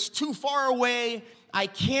either it's too far away, I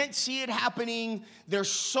can't see it happening, there's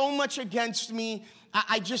so much against me,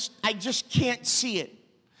 I just can't see it.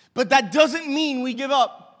 But that doesn't mean we give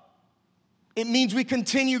up. It means we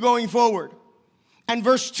continue going forward. And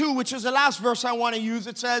verse 2, which is the last verse I want to use,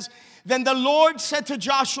 it says, then the Lord said to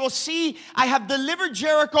Joshua, see, I have delivered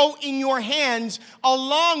Jericho in your hands,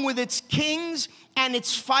 along with its kings and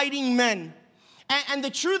its fighting men. And the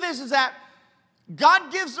truth is that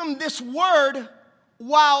God gives them this word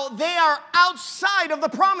while they are outside of the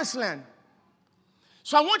promised land.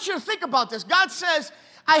 So I want you to think about this. God says,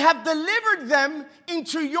 I have delivered them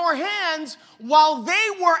into your hands while they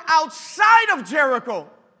were outside of Jericho.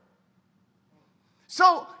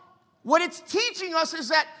 So what it's teaching us is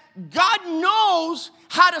that God knows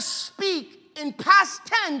how to speak in past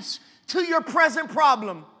tense to your present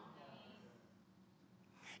problem.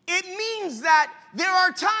 It means that there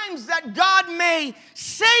are times that God may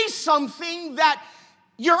say something that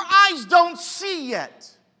your eyes don't see yet.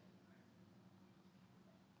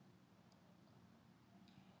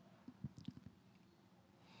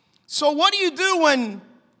 So what do you do when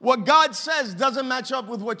what God says doesn't match up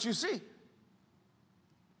with what you see?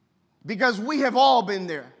 Because we have all been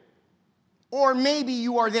there. Or maybe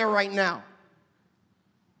you are there right now.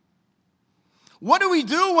 What do we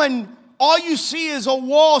do when all you see is a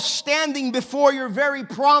wall standing before your very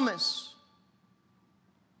promise?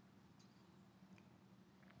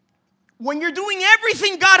 When you're doing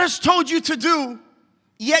everything God has told you to do,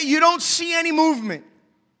 yet you don't see any movement.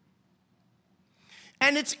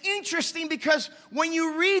 And it's interesting because when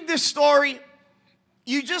you read this story,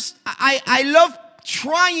 I love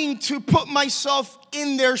trying to put myself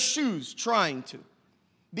in their shoes,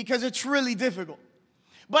 because it's really difficult.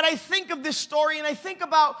 But I think of this story and I think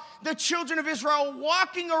about the children of Israel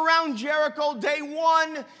walking around Jericho day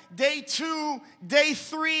 1, day 2, day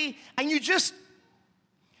 3, and you just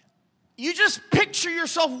picture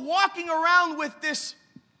yourself walking around with this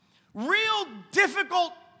real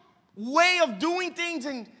difficult way of doing things,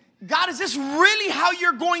 and God, is this really how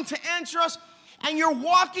you're going to answer us? And you're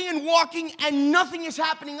walking and walking and nothing is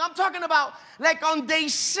happening. I'm talking about like on day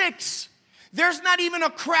 6, there's not even a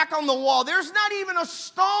crack on the wall. There's not even a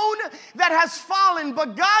stone that has fallen,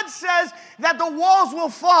 but God says that the walls will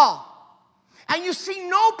fall. And you see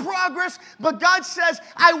no progress, but God says,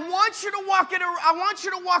 I want you to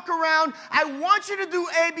walk around. I want you to do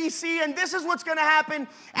ABC, and this is what's going to happen.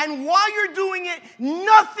 And while you're doing it,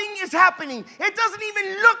 nothing is happening. It doesn't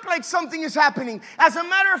even look like something is happening. As a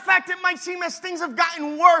matter of fact, it might seem as things have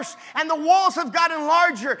gotten worse and the walls have gotten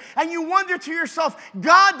larger. And you wonder to yourself,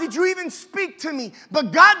 God, did you even speak to me?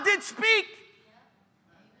 But God did speak.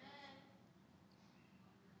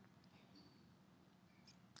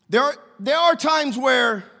 There are times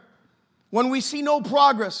when we see no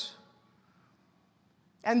progress.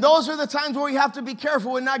 And those are the times where we have to be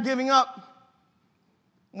careful with not giving up.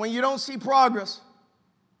 When you don't see progress.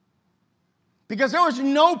 Because there was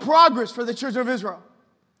no progress for the children of Israel.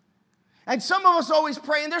 And some of us always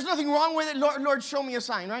pray, and there's nothing wrong with it. Lord, show me a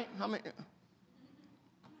sign, right?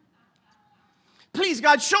 Please,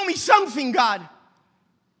 God, show me something, God.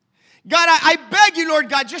 God, I beg you, Lord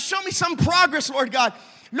God, just show me some progress, Lord God.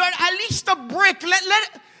 Lord, at least a brick.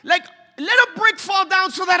 Let a brick fall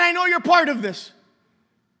down so that I know you're part of this.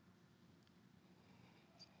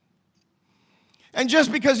 And just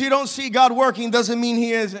because you don't see God working doesn't mean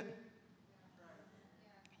He isn't.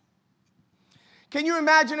 Can you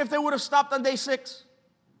imagine if they would have stopped on day 6?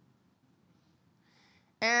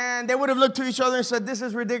 And they would have looked to each other and said, this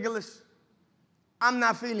is ridiculous. I'm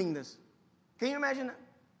not feeling this. Can you imagine that?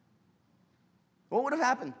 What would have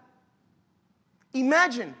happened?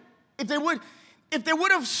 Imagine if they would. if they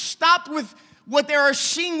would have stopped with what they are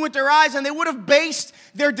seeing with their eyes, and they would have based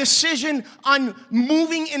their decision on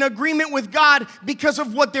moving in agreement with God because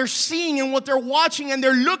of what they're seeing and what they're watching and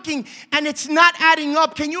they're looking, and it's not adding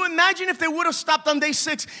up. Can you imagine if they would have stopped on day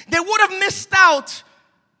 6? They would have missed out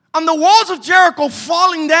on the walls of Jericho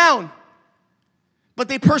falling down, but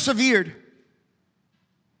they persevered.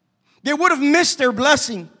 They would have missed their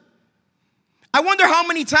blessing. I wonder how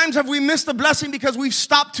many times have we missed a blessing because we've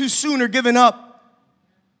stopped too soon or given up?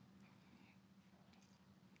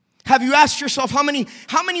 Have you asked yourself, how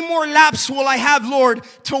many more laps will I have, Lord,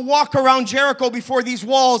 to walk around Jericho before these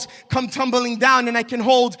walls come tumbling down and I can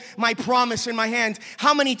hold my promise in my hand?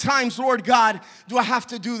 How many times, Lord God, do I have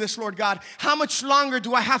to do this, Lord God? How much longer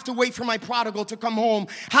do I have to wait for my prodigal to come home?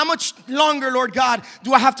 How much longer, Lord God,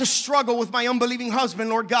 do I have to struggle with my unbelieving husband,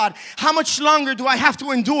 Lord God? How much longer do I have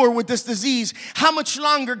to endure with this disease? How much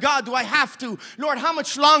longer, God, do I have to? Lord, how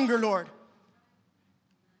much longer, Lord?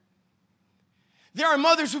 There are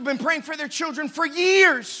mothers who've been praying for their children for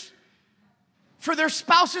years, for their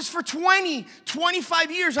spouses for 20,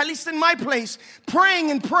 25 years, at least in my place,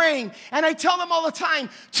 praying and praying. And I tell them all the time,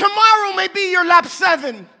 tomorrow may be your lap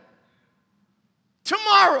 7.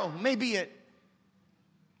 Tomorrow may be it.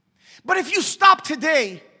 But if you stop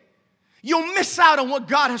today, you'll miss out on what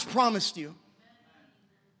God has promised you.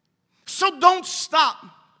 So don't stop.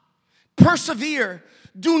 Persevere.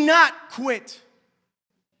 Do not quit.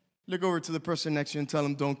 Look over to the person next to you and tell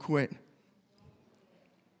them, don't quit.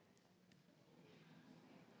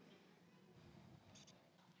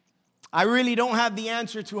 I really don't have the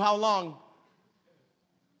answer to how long.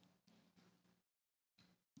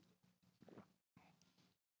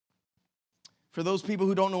 For those people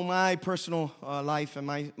who don't know my personal life and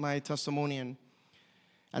my testimony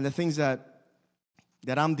and the things that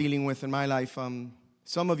I'm dealing with in my life,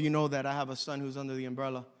 some of you know that I have a son who's under the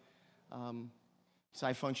umbrella. He's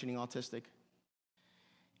high-functioning autistic.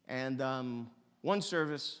 And one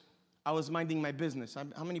service, I was minding my business.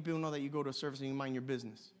 How many people know that you go to a service and you mind your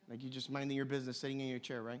business? Like you're just minding your business, sitting in your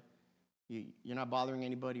chair, right? You're not bothering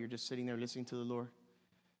anybody. You're just sitting there listening to the Lord,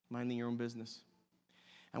 minding your own business.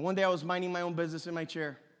 And one day I was minding my own business in my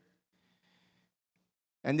chair.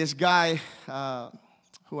 And this guy,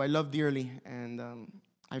 who I love dearly, and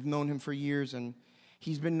I've known him for years, and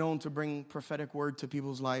he's been known to bring prophetic word to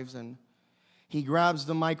people's lives, and he grabs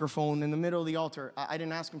the microphone in the middle of the altar. I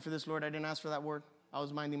didn't ask him for this, Lord. I didn't ask for that word. I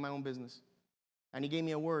was minding my own business. And he gave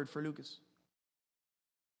me a word for Lucas.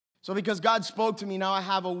 So because God spoke to me, now I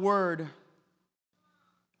have a word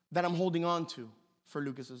that I'm holding on to for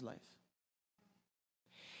Lucas's life.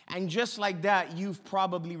 And just like that, you've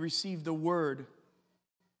probably received a word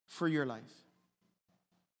for your life.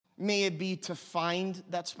 May it be to find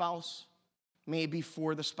that spouse. May it be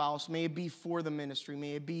for the spouse. May it be for the ministry.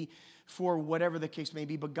 May it be for whatever the case may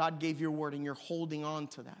be. But God gave your word and you're holding on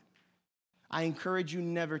to that. I encourage you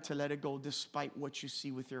never to let it go despite what you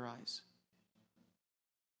see with your eyes.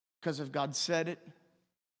 Because if God said it,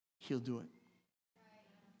 He'll do it.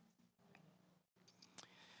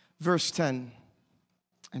 Verse 10.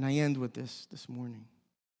 And I end with this morning.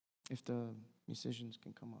 If the musicians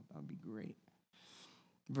can come up, that would be great.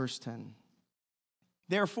 Verse 10.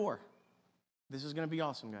 Therefore, this is going to be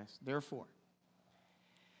awesome, guys. Therefore,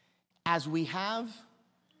 as we have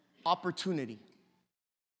opportunity.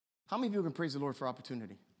 How many people can praise the Lord for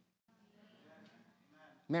opportunity?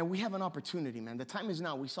 Man, we have an opportunity, man. The time is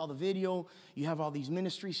now. We saw the video. You have all these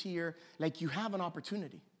ministries here. Like, you have an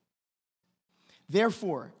opportunity.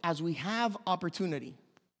 Therefore, as we have opportunity,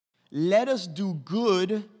 let us do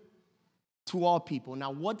good to all people.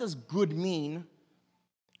 Now, what does good mean?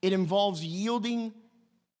 It involves yielding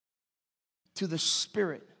to the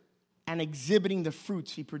Spirit and exhibiting the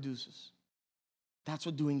fruits He produces. That's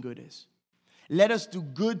what doing good is. Let us do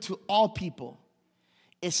good to all people,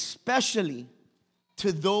 especially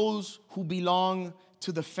to those who belong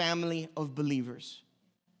to the family of believers.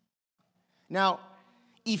 Now,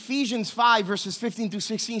 Ephesians 5, verses 15 to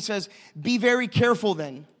 16 says, be very careful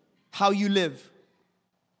then how you live,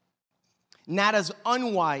 not as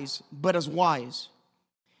unwise, but as wise,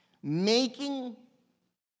 making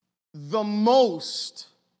the most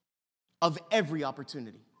of every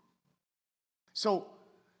opportunity. So,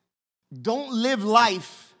 don't live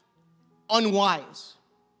life unwise.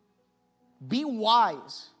 Be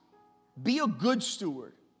wise. Be a good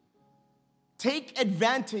steward. Take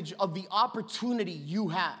advantage of the opportunity you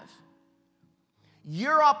have.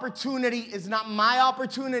 Your opportunity is not my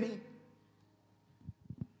opportunity.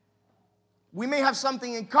 We may have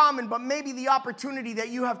something in common, but maybe the opportunity that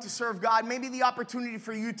you have to serve God, maybe the opportunity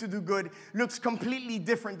for you to do good looks completely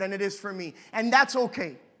different than it is for me. And that's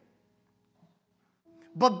okay.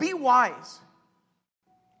 But be wise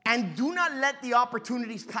and do not let the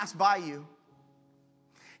opportunities pass by you.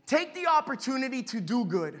 Take the opportunity to do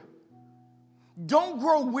good. Don't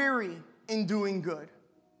grow weary in doing good.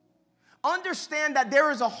 Understand that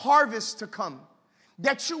there is a harvest to come,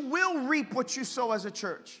 that you will reap what you sow as a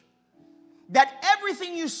church, that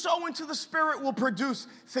everything you sow into the Spirit will produce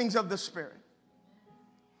things of the Spirit.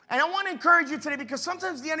 And I want to encourage you today, because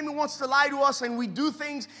sometimes the enemy wants to lie to us and we do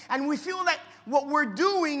things and we feel that what we're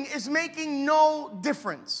doing is making no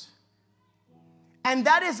difference. And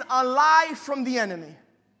that is a lie from the enemy.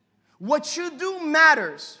 What you do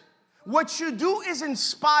matters. What you do is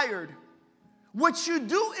inspired. What you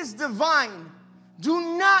do is divine.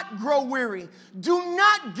 Do not grow weary. Do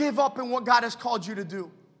not give up in what God has called you to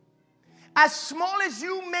do. As small as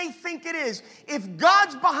you may think it is, if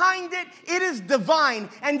God's behind it, it is divine,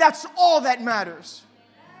 and that's all that matters.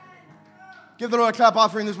 Give the Lord a clap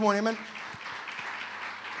offering this morning, amen.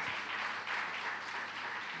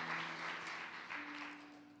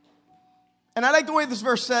 And I like the way this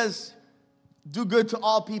verse says, do good to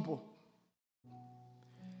all people.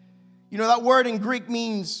 You know, that word in Greek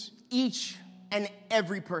means each and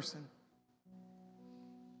every person.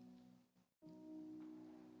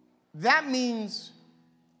 That means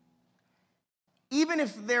even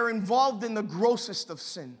if they're involved in the grossest of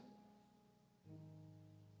sin.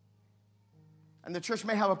 And the church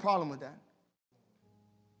may have a problem with that.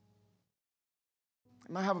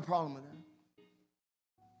 It might have a problem with that.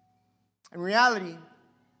 In reality,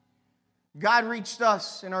 God reached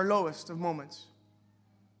us in our lowest of moments.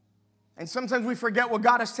 And sometimes we forget what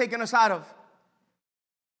God has taken us out of.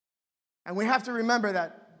 And we have to remember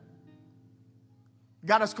that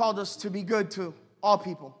God has called us to be good to all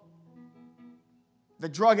people. The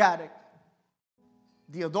drug addict,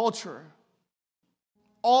 the adulterer,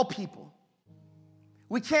 all people.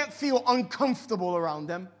 We can't feel uncomfortable around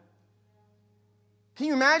them. Can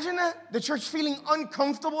you imagine that? The church feeling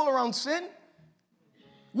uncomfortable around sin?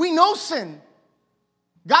 We know sin.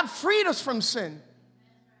 God freed us from sin.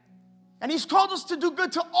 And He's called us to do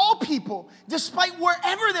good to all people, despite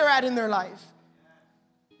wherever they're at in their life.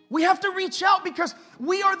 We have to reach out because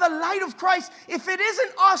we are the light of Christ. If it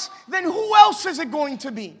isn't us, then who else is it going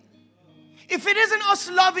to be? If it isn't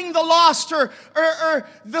us loving the lost or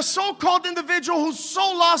the so-called individual who's so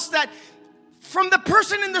lost that from the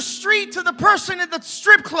person in the street to the person at the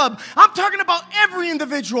strip club, I'm talking about every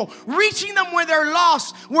individual, reaching them where they're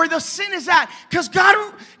lost, where the sin is at, because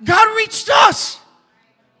God reached us.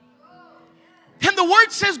 And the word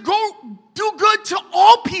says, go do good to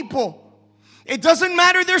all people. It doesn't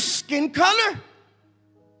matter their skin color.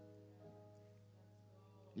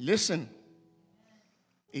 Listen,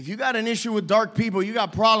 if you got an issue with dark people, you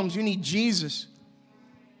got problems, you need Jesus.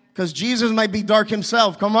 Because Jesus might be dark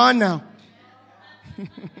himself. Come on now.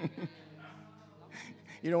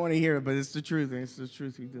 You don't want to hear it, but it's the truth. It's the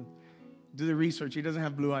truth. You do the research. He doesn't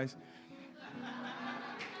have blue eyes.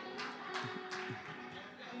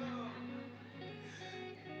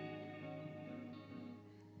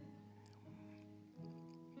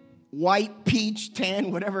 White, peach,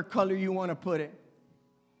 tan, whatever color you want to put it.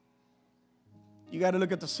 You got to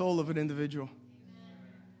look at the soul of an individual.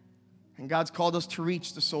 And God's called us to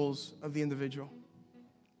reach the souls of the individual.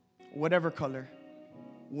 Whatever color,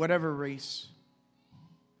 whatever race,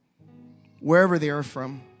 wherever they are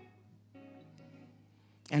from.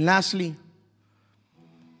 And lastly,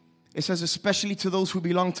 it says especially to those who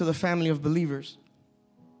belong to the family of believers.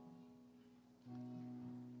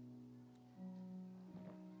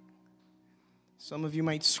 Some of you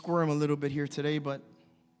might squirm a little bit here today, but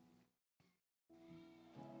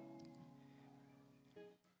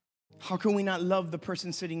how can we not love the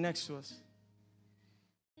person sitting next to us?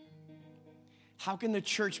 How can the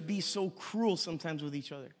church be so cruel sometimes with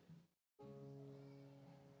each other?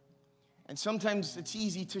 And sometimes it's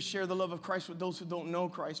easy to share the love of Christ with those who don't know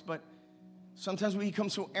Christ, but sometimes we become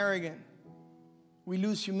so arrogant. We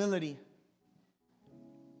lose humility.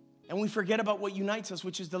 And we forget about what unites us,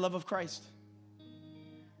 which is the love of Christ.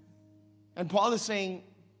 And Paul is saying,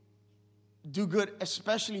 do good,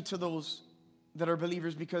 especially to those that are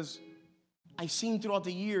believers, because I've seen throughout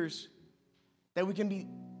the years that we can be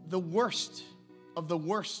the worst of the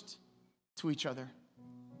worst to each other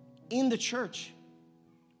in the church,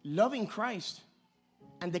 loving Christ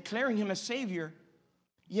and declaring Him as Savior,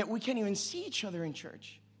 yet we can't even see each other in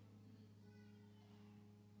church.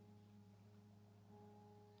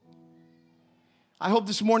 I hope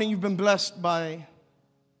this morning you've been blessed by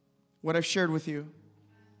what I've shared with you.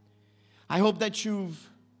 I hope that you've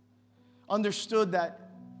understood that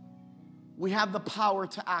we have the power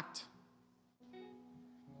to act.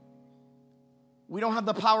 We don't have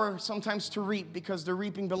the power sometimes to reap because the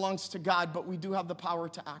reaping belongs to God, but we do have the power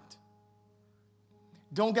to act.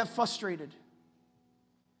 Don't get frustrated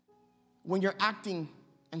when you're acting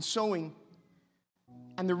and sowing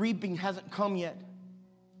and the reaping hasn't come yet.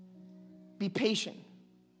 Be patient.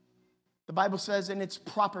 The Bible says in its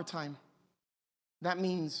proper time. That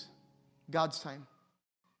means God's time.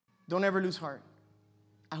 Don't ever lose heart.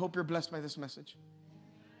 I hope you're blessed by this message.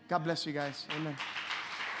 God bless you guys. Amen.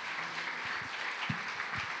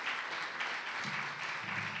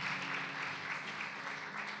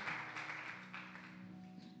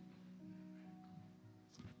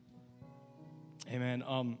 Amen.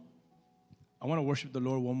 I want to worship the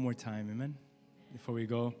Lord one more time. Amen. Before we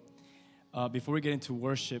go. Before we get into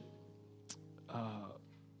worship,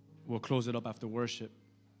 we'll close it up after worship.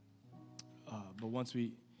 But once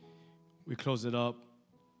we close it up,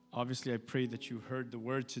 obviously I pray that you heard the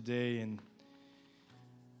word today and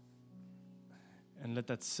let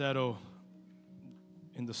that settle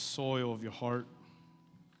in the soil of your heart.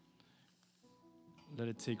 Let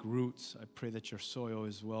it take roots. I pray that your soil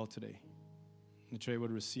is well today. That you're able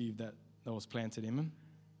to receive that was planted. Amen.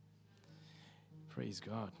 Praise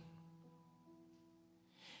God.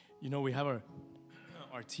 You know, we have our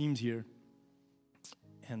teams here,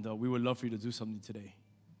 and we would love for you to do something today.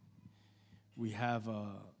 We have a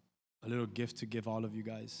little gift to give all of you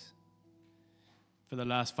guys. For the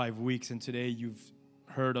last 5 weeks, and today you've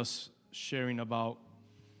heard us sharing about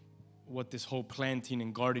what this whole planting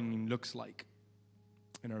and gardening looks like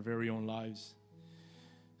in our very own lives.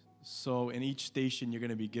 So in each station, you're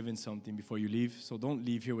going to be given something before you leave. So don't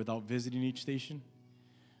leave here without visiting each station.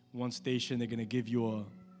 One station, they're going to give you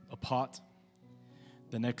a pot.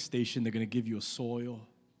 The next station, they're going to give you a soil.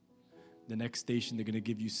 The next station, they're going to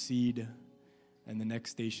give you seed. And the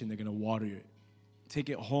next station, they're going to water it. Take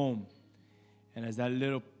it home. And as that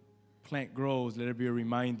little plant grows, let it be a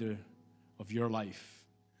reminder of your life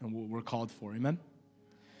and what we're called for. Amen?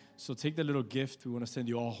 So take the little gift. We want to send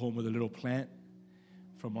you all home with a little plant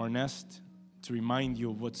from our nest to remind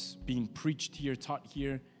you of what's being preached here, taught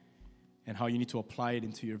here, and how you need to apply it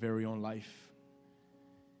into your very own life.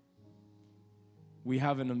 We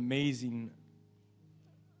have an amazing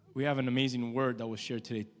word that was shared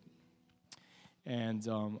today, and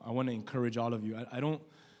I want to encourage all of you. I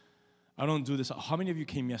don't do this. How many of you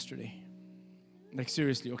came yesterday? Like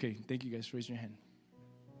seriously, okay. Thank you guys. Raise your hand.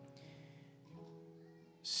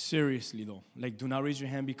 Seriously though, like do not raise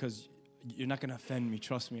your hand because you're not gonna offend me.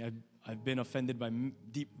 Trust me, I've been offended by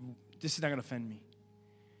deep. This is not gonna offend me.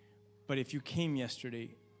 But if you came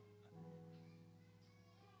yesterday,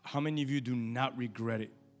 how many of you do not regret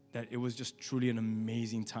it? That it was just truly an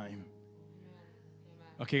amazing time.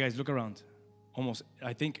 Okay, guys, look around. Almost,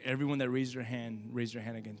 I think everyone that raised their hand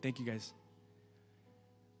again. Thank you, guys.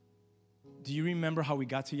 Do you remember how we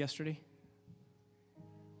got to yesterday?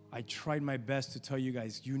 I tried my best to tell you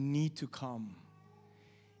guys, you need to come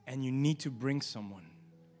and you need to bring someone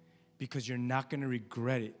because you're not going to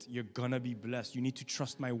regret it. You're going to be blessed. You need to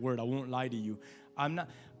trust my word. I won't lie to you.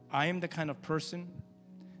 I am the kind of person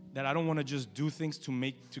that I don't want to just do things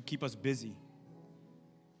to keep us busy.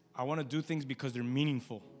 I want to do things because they're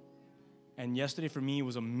meaningful. And yesterday for me, it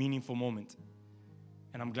was a meaningful moment.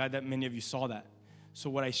 And I'm glad that many of you saw that. So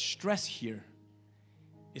what I stress here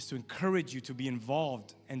is to encourage you to be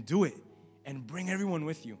involved and do it and bring everyone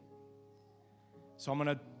with you. So I'm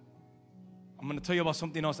gonna tell you about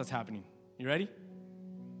something else that's happening. You ready?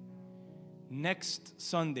 Next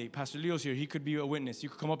Sunday, Pastor Leo's here. He could be a witness. You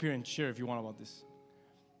could come up here and share if you want about this.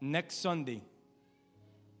 Next Sunday,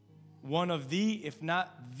 one of the, if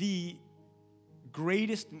not the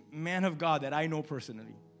greatest man of God that I know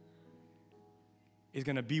personally is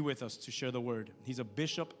going to be with us to share the word. He's a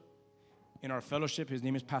bishop in our fellowship. His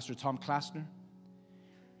name is Pastor Tom Klassner.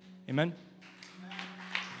 Amen.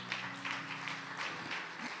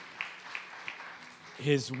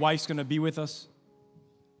 His wife's going to be with us.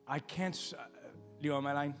 I can't, Leo, am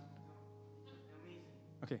I lying?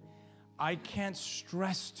 Okay. I can't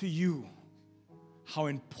stress to you how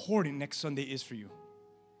important next Sunday is for you.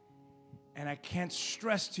 And I can't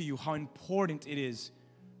stress to you how important it is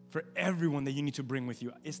for everyone that you need to bring with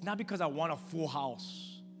you. It's not because I want a full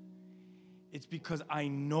house. It's because I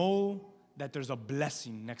know that there's a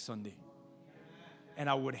blessing next Sunday. And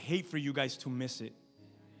I would hate for you guys to miss it.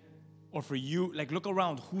 Or for you, like look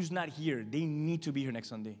around, who's not here? They need to be here next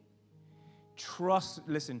Sunday. Trust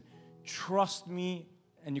me,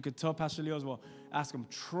 and you could tell Pastor Leo as well, ask him,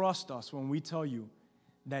 trust us when we tell you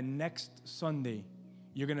that next Sunday,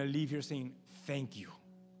 you're going to leave here saying, thank you.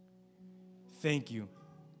 Thank you.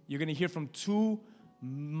 You're going to hear from two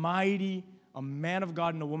mighty, a man of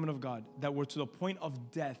God and a woman of God that were to the point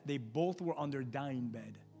of death. They both were on their dying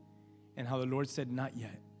bed. And how the Lord said, not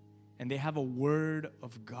yet. And they have a word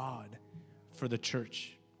of God for the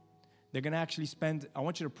church. They're going to actually spend, I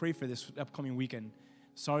want you to pray for this upcoming weekend.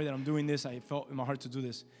 Sorry that I'm doing this. I felt in my heart to do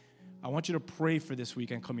this. I want you to pray for this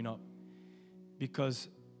weekend coming up. Because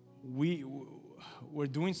we're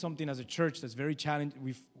doing something as a church that's very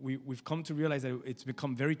challenging. We've come to realize that it's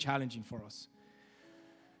become very challenging for us.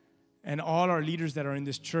 And all our leaders that are in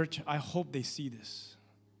this church, I hope they see this.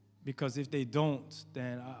 Because if they don't,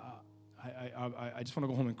 then I just want to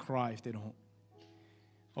go home and cry if they don't.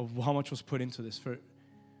 Of how much was put into this.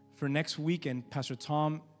 For next weekend, Pastor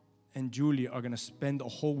Tom and Julie are going to spend a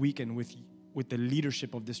whole weekend with the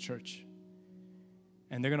leadership of this church.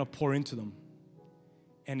 And they're going to pour into them.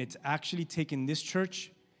 And it's actually taken this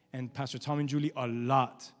church and Pastor Tom and Julie a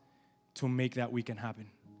lot to make that weekend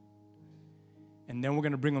happen. And then we're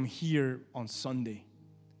going to bring them here on Sunday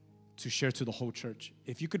to share to the whole church.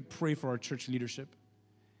 If you could pray for our church leadership,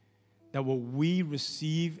 that what we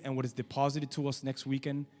receive and what is deposited to us next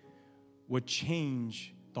weekend would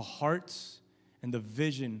change the hearts and the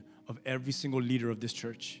vision of every single leader of this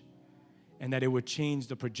church. And that it would change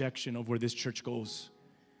the projection of where this church goes.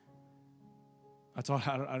 That's all.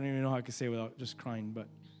 I don't even know how I can say it without just crying. But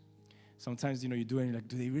sometimes, you do it and you're like,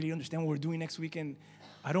 do they really understand what we're doing next weekend?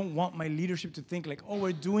 I don't want my leadership to think like, oh,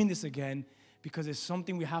 we're doing this again because it's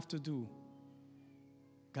something we have to do.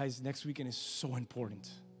 Guys, next weekend is so important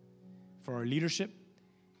for our leadership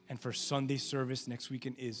and for Sunday service next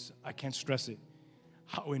weekend is, I can't stress it,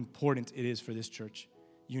 how important it is for this church.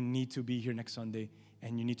 You need to be here next Sunday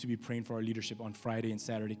and you need to be praying for our leadership on Friday and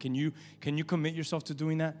Saturday. Can you commit yourself to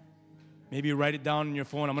doing that? Maybe write it down on your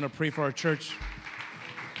phone. I'm going to pray for our church.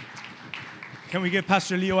 Can we give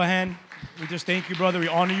Pastor Leo a hand? We just thank you, brother. We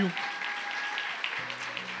honor you.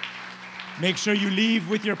 Make sure you leave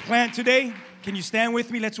with your plant today. Can you stand with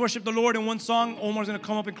me? Let's worship the Lord in one song. Omar's going to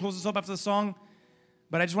come up and close us up after the song.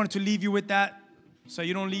 But I just wanted to leave you with that so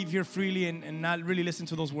you don't leave here freely and not really listen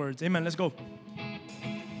to those words. Amen. Let's go.